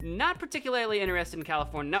 Not particularly interested in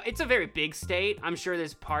California. Now, it's a very big state. I'm sure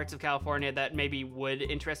there's parts of California that maybe would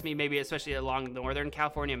interest me, maybe especially along Northern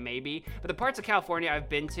California, maybe. But the parts of California I've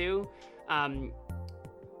been to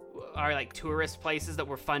are like tourist places that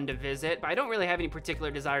were fun to visit, but I don't really have any particular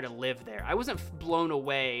desire to live there. I wasn't blown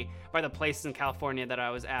away by the places in California that I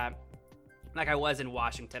was at like I was in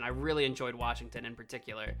Washington. I really enjoyed Washington in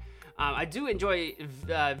particular. I do enjoy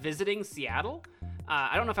visiting Seattle.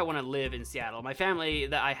 I don't know if I want to live in Seattle. My family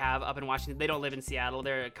that I have up in Washington, they don't live in Seattle.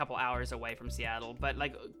 They're a couple hours away from Seattle. But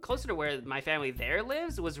like closer to where my family there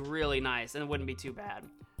lives was really nice, and it wouldn't be too bad.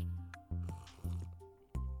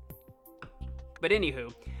 But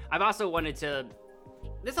anywho, I've also wanted to...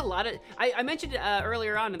 There's a lot of... I mentioned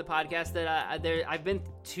earlier on in the podcast that I've been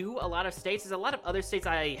to a lot of states. There's a lot of other states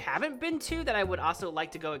I haven't been to that I would also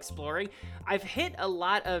like to go exploring. I've hit a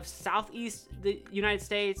lot of southeast the United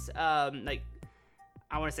States, like...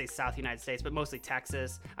 I want to say South United States, but mostly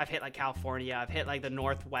Texas. I've hit like California. I've hit like the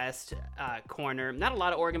Northwest corner. Not a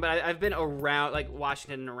lot of Oregon, but I've been around like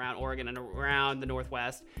Washington and around Oregon and around the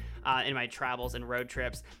Northwest in my travels and road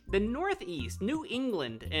trips. The Northeast, New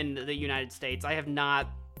England in the United States, I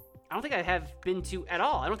don't think I have been to at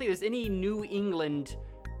all. I don't think there's any New England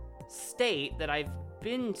state that I've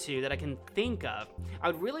been to that I can think of. I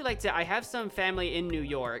would really like to. I have some family in New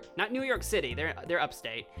York, not New York City. They're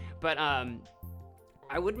upstate, but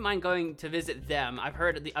I wouldn't mind going to visit them. I've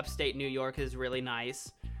heard the upstate New York is really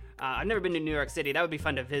nice. I've never been to New York City. That would be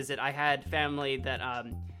fun to visit. I had family that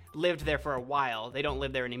lived there for a while. They don't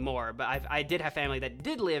live there anymore, but I did have family that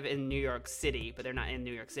did live in New York City, but they're not in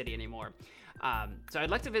New York City anymore. So I'd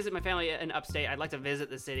like to visit my family in upstate. I'd like to visit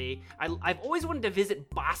the city. I've always wanted to visit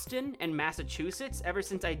Boston and Massachusetts ever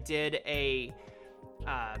since I did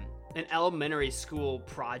an elementary school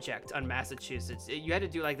project on Massachusetts. You had to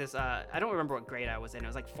do like this, I don't remember what grade I was in. It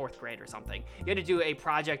was like 4th grade or something. You had to do a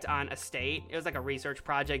project on a state. It was like a research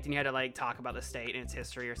project, and you had to like talk about the state and its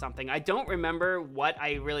history or something. I don't remember what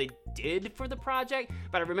I really did for the project,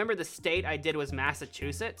 but I remember the state I did was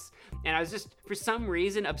Massachusetts, and I was just, for some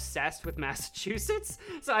reason, obsessed with Massachusetts.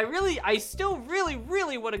 So I still really,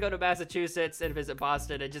 really want to go to Massachusetts and visit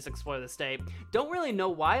Boston and just explore the state. Don't really know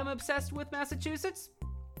why I'm obsessed with Massachusetts.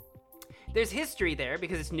 There's history there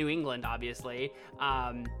because it's New England, obviously.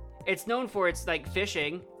 It's known for its like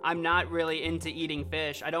fishing. I'm not really into eating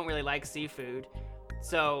fish. I don't really like seafood.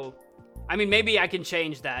 So, I mean, maybe I can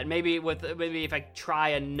change that. Maybe if I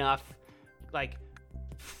try enough like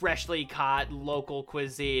freshly caught local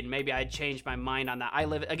cuisine, maybe I'd change my mind on that. I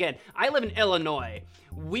live in Illinois.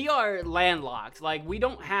 We are landlocked. Like, we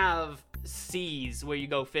don't have seas where you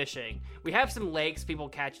go fishing. We have some lakes, people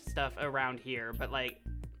catch stuff around here, but like,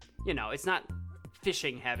 you know, it's not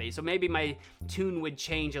fishing heavy, so maybe my tune would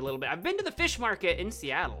change a little bit. I've been to the fish market in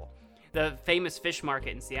Seattle, the famous fish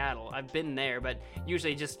market in Seattle. I've been there, but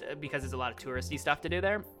usually just because there's a lot of touristy stuff to do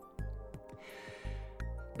there.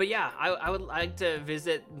 But yeah, I would like to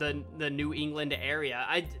visit the New England area.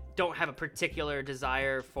 I don't have a particular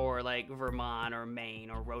desire for like Vermont or Maine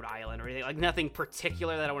or Rhode Island or anything, like nothing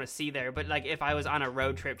particular that I want to see there. But like if I was on a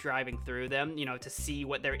road trip driving through them, you know, to see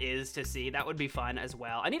what there is to see, that would be fun as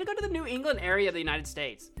well. I need to go to the New England area of the United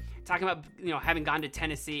States. Talking about, you know, having gone to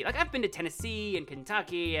Tennessee. Like, I've been to Tennessee and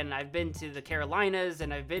Kentucky, and I've been to the Carolinas,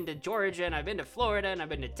 and I've been to Georgia, and I've been to Florida, and I've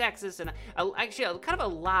been to Texas, and actually kind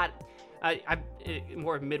of a lot. I've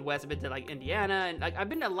more Midwest. I've been to like Indiana, and like I've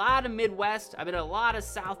been to a lot of Midwest. I've been to a lot of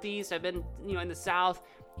Southeast. I've been, you know, in the South.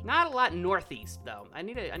 Not a lot Northeast though. I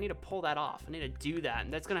need to pull that off. I need to do that,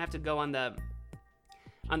 and that's gonna have to go on the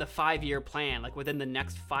 5-year plan. Like within the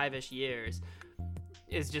next 5-ish years,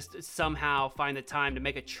 is just somehow find the time to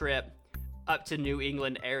make a trip up to New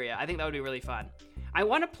England area. I think that would be really fun. I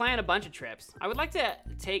want to plan a bunch of trips. I would like to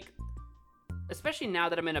take, especially now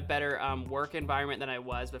that I'm in a better work environment than I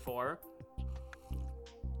was before.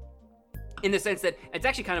 in the sense that it's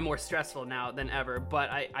actually kind of more stressful now than ever, but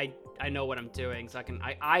I know what I'm doing, so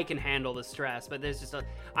I can handle the stress. But there's just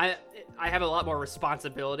I have a lot more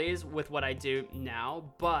responsibilities with what I do now,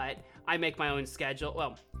 but I make my own schedule.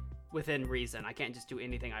 Well, within reason. I can't just do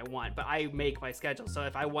anything I want, but I make my schedule. So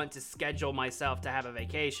if I want to schedule myself to have a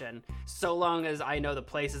vacation, so long as I know the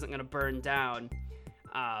place isn't going to burn down,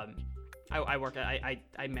 I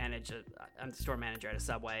manage I'm the store manager at a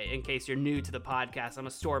Subway. In case you're new to the podcast, I'm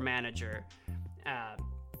a store manager.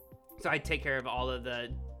 So I take care of all of the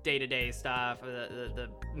day-to-day stuff, the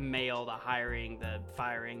mail, the hiring, the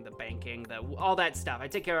firing, the banking, all that stuff. I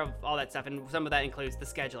take care of all that stuff, and some of that includes the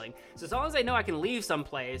scheduling. So as long as I know I can leave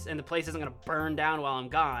someplace and the place isn't going to burn down while I'm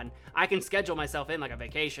gone, I can schedule myself in like a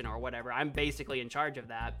vacation or whatever. I'm basically in charge of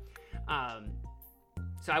that.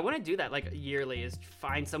 So I want to do that like yearly, is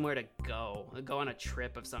find somewhere to go on a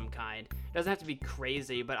trip of some kind. It doesn't have to be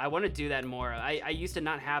crazy, but I want to do that more. I used to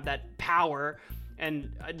not have that power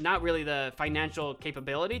and not really the financial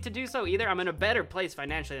capability to do so either. I'm in a better place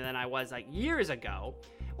financially than I was like years ago,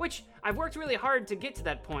 which I've worked really hard to get to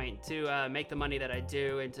that point, to make the money that I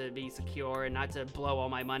do and to be secure and not to blow all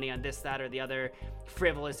my money on this, that, or the other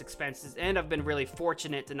frivolous expenses. And I've been really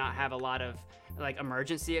fortunate to not have a lot of like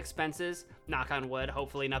emergency expenses, knock on wood,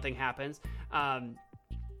 hopefully nothing happens.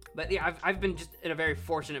 But yeah, I've been just in a very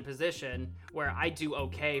fortunate position where I do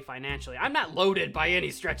okay financially. I'm not loaded by any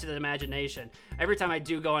stretch of the imagination. Every time I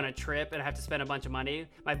do go on a trip and I have to spend a bunch of money,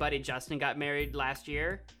 my buddy Justin got married last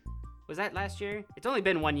year. Was that last year? It's only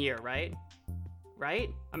been 1 year, right? Right?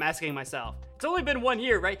 I'm asking myself. It's only been 1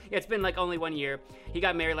 year, right? Yeah, it's been like only 1 year. He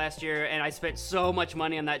got married last year, and I spent so much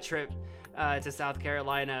money on that trip to South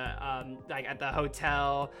Carolina, like at the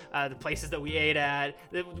hotel, the places that we ate at,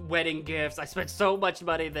 the wedding gifts. I spent so much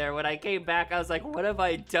money there. When I came back, I was like, what have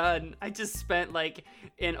I done? I just spent like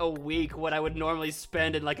in a week what I would normally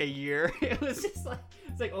spend in like a year. It was just like,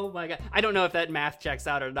 it's like, oh my God. I don't know if that math checks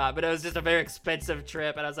out or not, but it was just a very expensive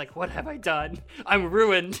trip. And I was like, what have I done? I'm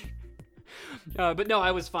ruined. But no, I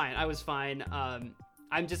was fine.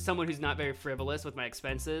 I'm just someone who's not very frivolous with my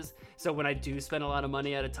expenses. So when I do spend a lot of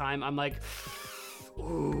money at a time, I'm like,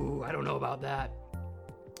 ooh, I don't know about that.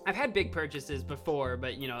 I've had big purchases before,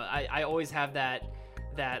 but you know, I always have that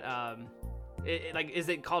like, is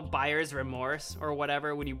it called buyer's remorse or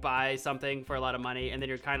whatever, when you buy something for a lot of money and then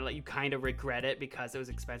you're kind of like, you kind of regret it because it was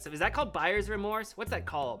expensive? Is that called buyer's remorse? What's that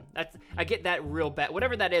called? I get that real bad.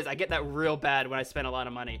 Whatever that is, I get that real bad when I spend a lot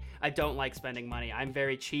of money. I don't like spending money. I'm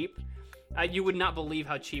very cheap. You would not believe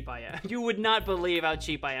how cheap I am. You would not believe how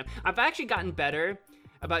cheap I am. I've actually gotten better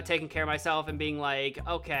about taking care of myself and being like,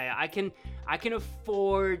 okay, I can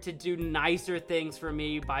afford to do nicer things for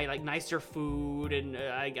me, buy like nicer food, and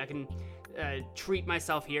I can treat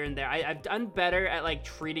myself here and there. I've done better at like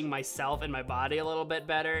treating myself and my body a little bit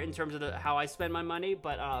better in terms of how I spend my money,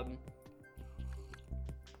 but I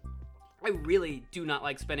really do not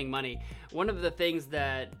like spending money. One of the things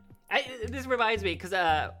that this reminds me, because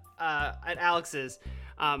at Alex's,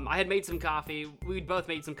 I had made some coffee. We'd both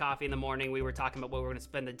made some coffee in the morning. We were talking about what we were going to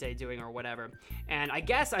spend the day doing or whatever. And I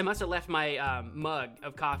guess I must have left my mug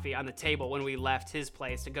of coffee on the table when we left his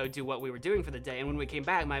place to go do what we were doing for the day. And when we came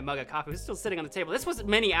back, my mug of coffee was still sitting on the table. This was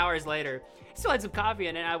many hours later. Still had some coffee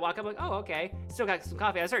in it. And I walk up like, oh, okay. Still got some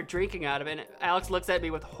coffee. I start drinking out of it. And Alex looks at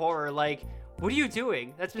me with horror like, what are you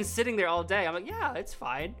doing? That's been sitting there all day. I'm like, yeah, it's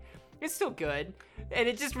fine. It's still good. And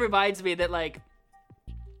it just reminds me that, like,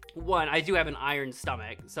 one, I do have an iron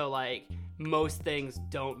stomach, so like most things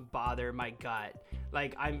don't bother my gut.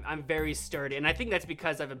 Like I'm very sturdy, and I think that's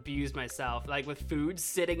because I've abused myself, like with food,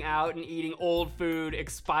 sitting out and eating old food,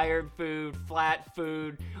 expired food, flat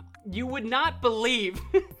food. You would not believe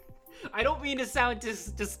I don't mean to sound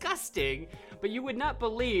disgusting, but you would not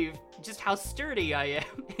believe just how sturdy I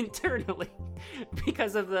am internally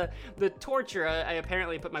because of the torture I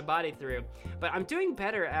apparently put my body through. But I'm doing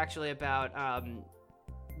better actually about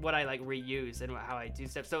what I like reuse and how I do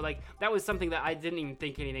stuff. So like that was something that I didn't even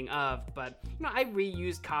think anything of, but you know, I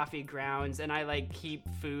reuse coffee grounds and I like keep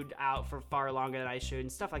food out for far longer than I should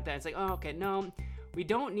and stuff like that. It's like, oh, okay, no, we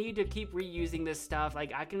don't need to keep reusing this stuff.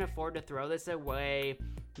 Like I can afford to throw this away,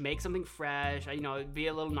 make something fresh, you know, be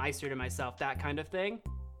a little nicer to myself, that kind of thing.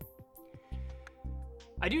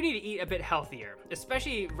 I do need to eat a bit healthier,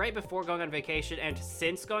 especially right before going on vacation, and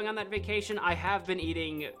since going on that vacation, I have been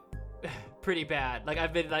eating pretty bad. Like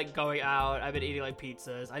I've been like going out, I've been eating like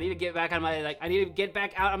pizzas. I need to get back on my I need to get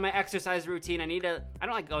back out on my exercise routine. I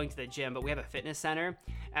don't like going to the gym, but we have a fitness center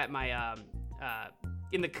at my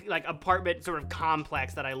in the like apartment sort of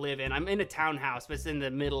complex that I live in. I'm in a townhouse, but it's in the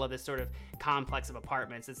middle of this sort of complex of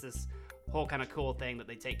apartments. It's this whole kind of cool thing that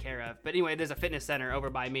they take care of. But anyway, there's a fitness center over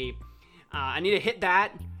by me. I need to hit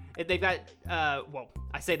that. If they've got,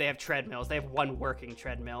 I say they have treadmills. They have one working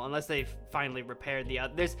treadmill, unless they've finally repaired the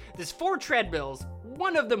other. There's 4 treadmills.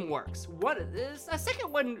 One of them works. A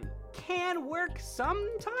second one can work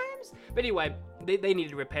sometimes. But anyway, they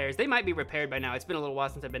needed repairs. They might be repaired by now. It's been a little while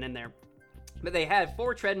since I've been in there. But they have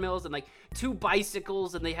 4 treadmills and like 2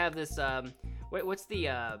 bicycles, and they have this, what's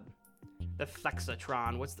the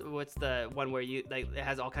Flexatron? What's the one where you like it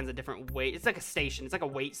has all kinds of different weight? It's like a station. It's like a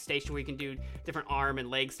weight station where you can do different arm and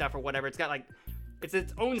leg stuff or whatever. It's got like it's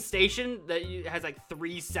its own station that has like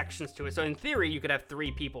 3 sections to it. So in theory, you could have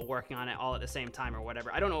 3 people working on it all at the same time or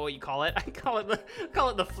whatever. I don't know what you call it. I call it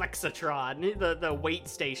the Flexatron, the weight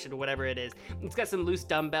station or whatever it is. It's got some loose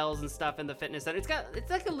dumbbells and stuff in the fitness center.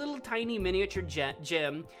 It's like a little tiny miniature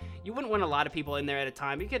gym. You wouldn't want a lot of people in there at a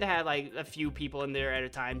time. You could have like a few people in there at a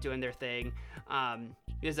time doing their thing.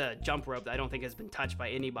 There's a jump rope that I don't think has been touched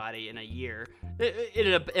by anybody in a year.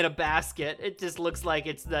 In a basket. It just looks like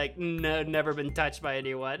it's like never been touched by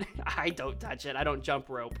anyone. I don't touch it. I don't jump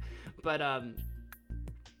rope. But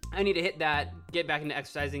I need to hit that, get back into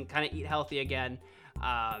exercising, kind of eat healthy again.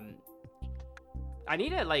 I need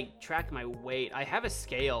to like track my weight. I have a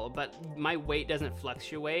scale, but my weight doesn't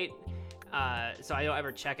fluctuate. So I don't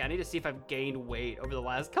ever check it. I need to see if I've gained weight over the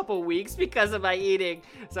last couple of weeks because of my eating.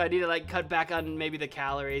 So I need to like cut back on maybe the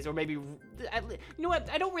calories, or maybe, you know what?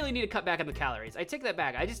 I don't really need to cut back on the calories. I take that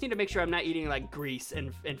back. I just need to make sure I'm not eating like grease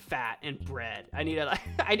and fat and bread. I need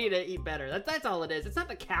to eat better. That's all it is. It's not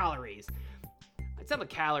the calories. It's not the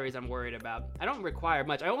calories I'm worried about. I don't require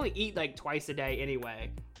much. I only eat like twice a day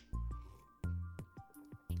anyway.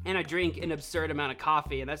 And I drink an absurd amount of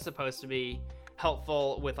coffee, and that's supposed to be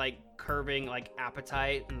helpful with like curbing like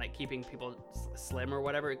appetite and like keeping people slim or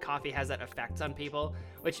whatever. Coffee has that effect on people,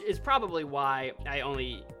 which is probably why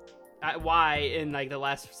why in like the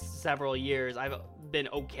last several years I've been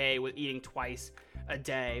okay with eating twice a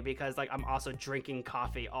day, because like I'm also drinking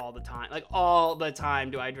coffee all the time. Like all the time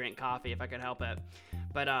do I drink coffee if I can help it.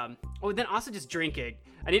 But then also just drinking.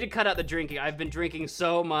 I need to cut out the drinking. I've been drinking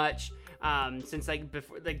so much since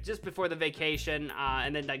just before the vacation,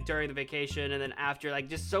 and then like during the vacation, and then after, like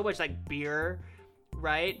just so much like beer,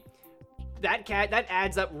 right? That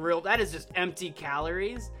adds up that is just empty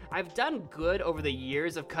calories. I've done good over the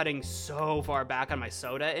years of cutting so far back on my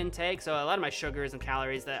soda intake. So a lot of my sugars and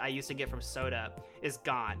calories that I used to get from soda is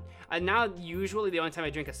gone. And now usually the only time I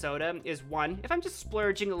drink a soda is if I'm just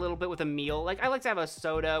splurging a little bit with a meal. Like I like to have a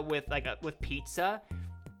soda with pizza,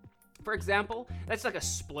 for example. That's like a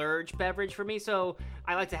splurge beverage for me, so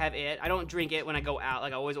I like to have it. I don't drink it when I go out.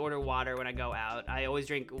 Like I always order water when I go out. I always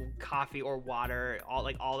drink coffee or water all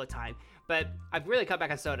the time. But I've really cut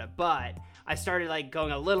back on soda. But I started like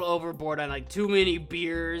going a little overboard on like too many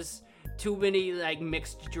beers, too many like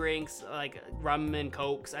mixed drinks, like rum and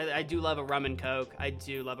cokes. I do love a rum and coke.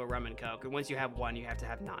 And once you have one, you have to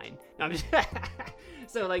have 9. No, I'm just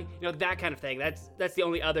so like, you know, that kind of thing. That's the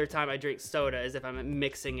only other time I drink soda, is if I'm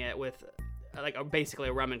mixing it with like basically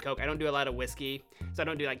a rum and coke. I don't do a lot of whiskey, so I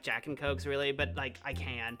don't do like Jack and Cokes really, but like I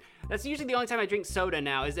can. That's usually the only time I drink soda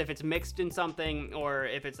now, is if it's mixed in something, or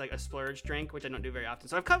if it's like a splurge drink, which I don't do very often.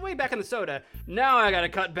 So I've cut way back on the soda. Now I gotta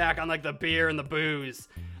cut back on like the beer and the booze.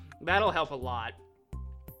 That'll help a lot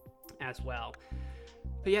as well.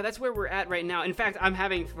 But yeah, that's where we're at right now. In fact, I'm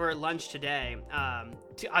having for lunch today,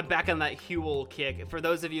 I'm back on that Huel kick. For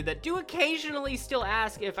those of you that do occasionally still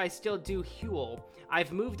ask if I still do Huel,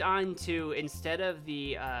 I've moved on to, instead of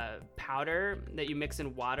the powder that you mix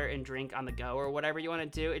in water and drink on the go or whatever you want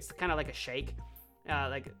to do, it's kind of like a shake,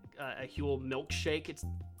 like a Huel milkshake. It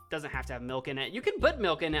doesn't have to have milk in it. You can put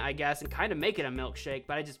milk in it, I guess, and kind of make it a milkshake,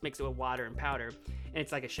 but I just mix it with water and powder, and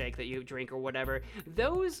it's like a shake that you drink or whatever.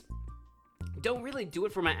 Those don't really do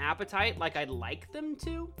it for my appetite like I'd like them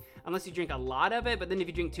to, unless you drink a lot of it. But then if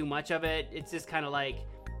you drink too much of it, it's just kind of like,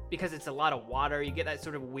 because it's a lot of water, you get that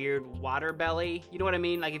sort of weird water belly. You know what I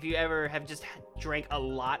mean? Like if you ever have just drank a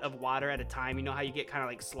lot of water at a time, you know how you get kind of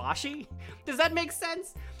like sloshy? Does that make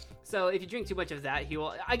sense? So if you drink too much of that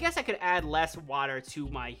Huel, I guess I could add less water to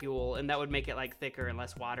my Huel, and that would make it like thicker and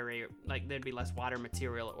less watery, like there'd be less water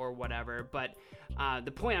material or whatever. But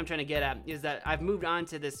the point I'm trying to get at is that I've moved on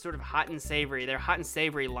to this sort of hot and savory, their hot and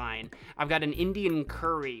savory line. I've got an Indian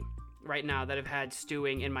curry right now that I've had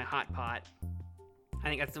stewing in my hot pot. I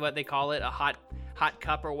think that's what they call it, a hot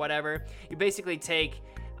cup or whatever. You basically take,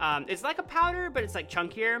 it's like a powder, but it's like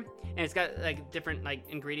chunkier, and it's got like different like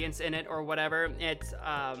ingredients in it or whatever.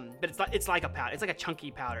 But it's like a powder. It's like a chunky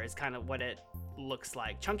powder. It's kind of what it looks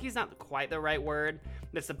like. Chunky is not quite the right word.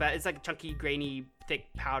 It's like a chunky, grainy,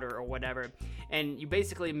 thick powder or whatever. And you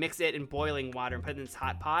basically mix it in boiling water and put it in this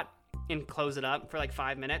hot pot and close it up for like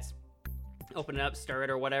 5 minutes. open it up, stir it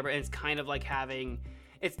or whatever, and it's kind of like having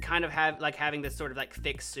this sort of like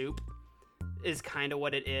thick soup is kind of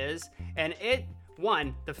what it is. And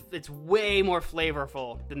it's way more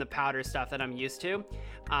flavorful than the powder stuff that I'm used to.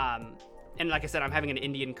 And like I said, I'm having an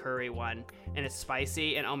Indian curry one, and it's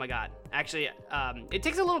spicy, and oh my god. Actually, it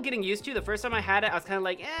takes a little getting used to. The first time I had it, I was kind of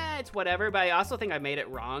like, it's whatever, but I also think I made it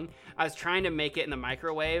wrong. I was trying to make it in the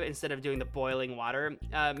microwave instead of doing the boiling water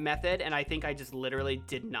method, and I think I just literally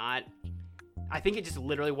it just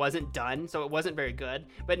literally wasn't done, so it wasn't very good.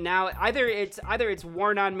 But now either it's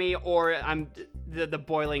worn on me, or the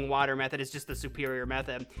boiling water method is just the superior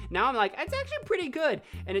method. Now I'm like, it's actually pretty good,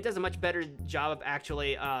 and it does a much better job of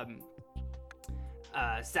actually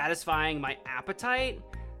satisfying my appetite,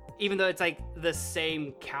 even though it's like the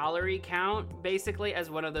same calorie count basically as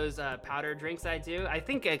one of those powder drinks I do. I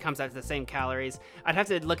think it comes out to the same calories. I'd have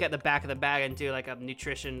to look at the back of the bag and do like a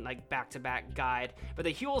nutrition like back-to-back guide. But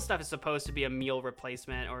the Huel stuff is supposed to be a meal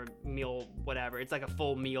replacement or meal whatever. It's like a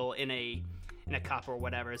full meal in a cup or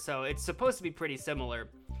whatever. So it's supposed to be pretty similar.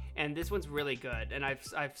 And this one's really good, and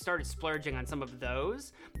I've started splurging on some of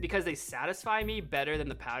those because they satisfy me better than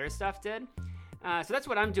the powder stuff did. So that's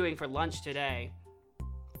what I'm doing for lunch today.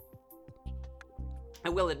 I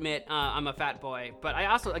will admit I'm a fat boy, but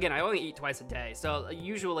I only eat twice a day. So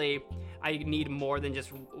usually I need more than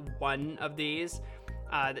just one of these.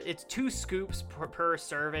 It's 2 scoops per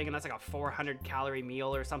serving, and that's like a 400 calorie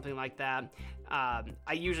meal or something like that.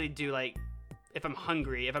 I usually do like, if I'm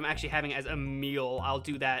hungry, if I'm actually having it as a meal, I'll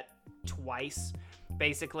do that twice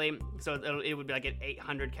basically. So it would be like an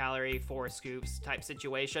 800 calorie 4 scoops type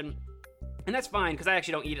situation. And that's fine, because I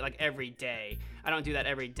actually don't eat it like every day. I don't do that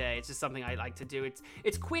every day. It's just something I like to do.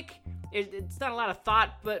 It's quick. It's not a lot of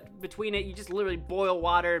thought, but between it, you just literally boil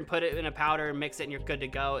water and put it in a powder and mix it, and you're good to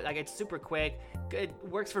go. Like, it's super quick. It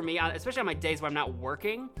works for me, especially on my days where I'm not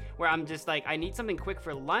working, where I'm just like, I need something quick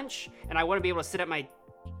for lunch, and I want to be able to sit at my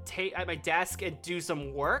desk and do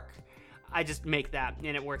some work. I just make that,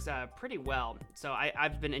 and it works pretty well. So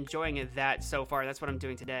I've been enjoying that so far. That's what I'm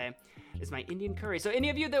doing today, is my Indian curry. So any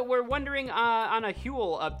of you that were wondering on a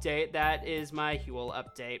Huel update, that is my Huel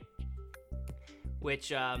update,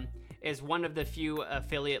 which is one of the few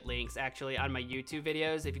affiliate links actually on my YouTube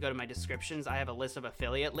videos. If you go to my descriptions, I have a list of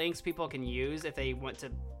affiliate links people can use if they want to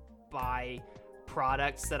buy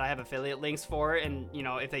products that I have affiliate links for, and you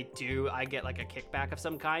know, if they do, I get like a kickback of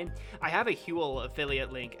some kind. I have a Huel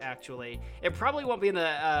affiliate link actually. It probably won't be in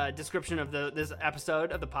the description of this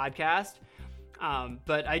episode of the podcast,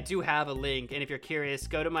 but I do have a link, and if you're curious,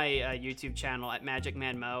 go to my YouTube channel at Magic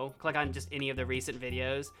Man Mo. Click on just any of the recent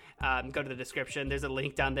videos. Go to the description. There's a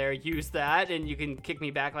link down there. Use that, and you can kick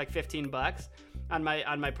me back like $15 on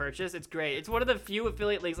my purchase. It's great. It's one of the few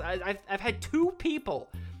affiliate links. I've had 2 people.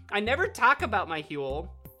 I never talk about my Huel.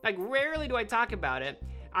 Like, rarely do I talk about it.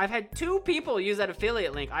 I've had 2 people use that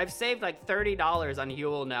affiliate link. I've saved like $30 on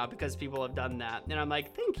Huel now because people have done that. And I'm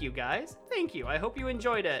like, thank you guys. Thank you. I hope you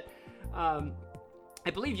enjoyed it. I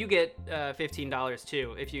believe you get $15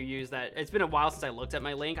 too if you use that. It's been a while since I looked at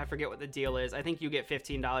my link. I forget what the deal is. I think you get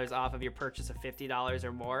 $15 off of your purchase of $50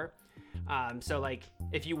 or more. So like,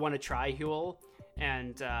 if you want to try Huel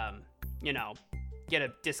and, you know, get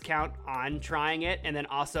a discount on trying it, and then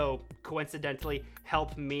also coincidentally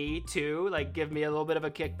help me too, like give me a little bit of a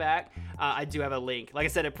kickback, I do have a link. Like I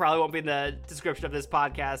said, it probably won't be in the description of this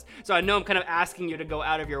podcast, so I know I'm kind of asking you to go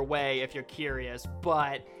out of your way if you're curious,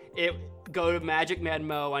 but go to Magic Man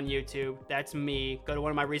Mo on YouTube. That's me. Go to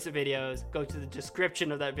one of my recent videos. Go to the description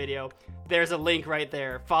of that video. There's a link right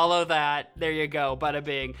there. Follow that. There you go. Bada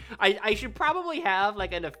bing. I should probably have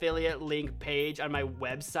like an affiliate link page on my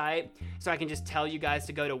website, so I can just tell you guys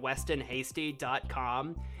to go to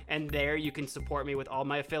westonhasty.com, and there you can support me with all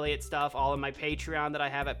my affiliate stuff, all of my Patreon that I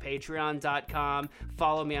have at patreon.com.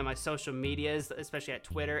 Follow me on my social medias, especially at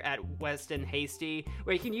Twitter at westonhasty,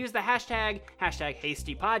 where you can use the hashtag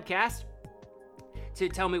HastyPodcast to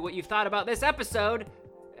tell me what you thought about this episode,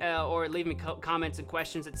 or leave me comments and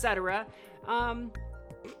questions, etc.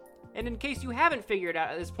 And in case you haven't figured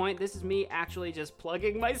out at this point, this is me actually just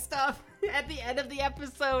plugging my stuff at the end of the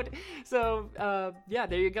episode. So, yeah,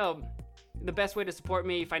 there you go. The best way to support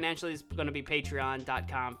me financially is going to be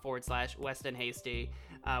patreon.com/WestonHasty,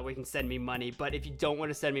 where you can send me money. But if you don't want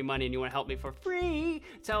to send me money and you want to help me for free,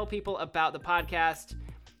 tell people about the podcast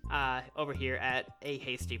over here at A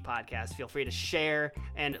Hasty Podcast. Feel free to share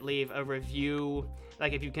and leave a review.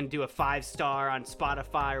 Like, if you can do a 5-star on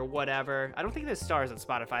Spotify or whatever. I don't think there's stars on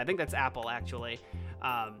Spotify. I think that's Apple, actually.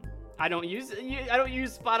 I don't use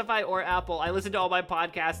Spotify or Apple. I listen to all my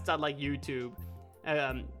podcasts on like YouTube.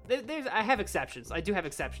 I have exceptions. I do have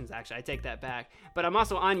exceptions, actually. I take that back. But I'm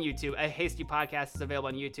also on YouTube. A Hasty Podcast is available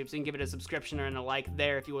on YouTube, so you can give it a subscription or a like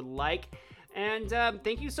there if you would like. And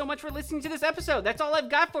thank you so much for listening to this episode. That's all I've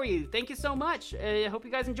got for you. Thank you so much. I hope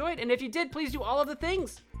you guys enjoyed. And if you did, please do all of the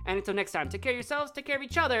things. And until next time, take care of yourselves, take care of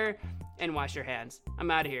each other, and wash your hands.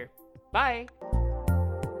 I'm out of here. Bye.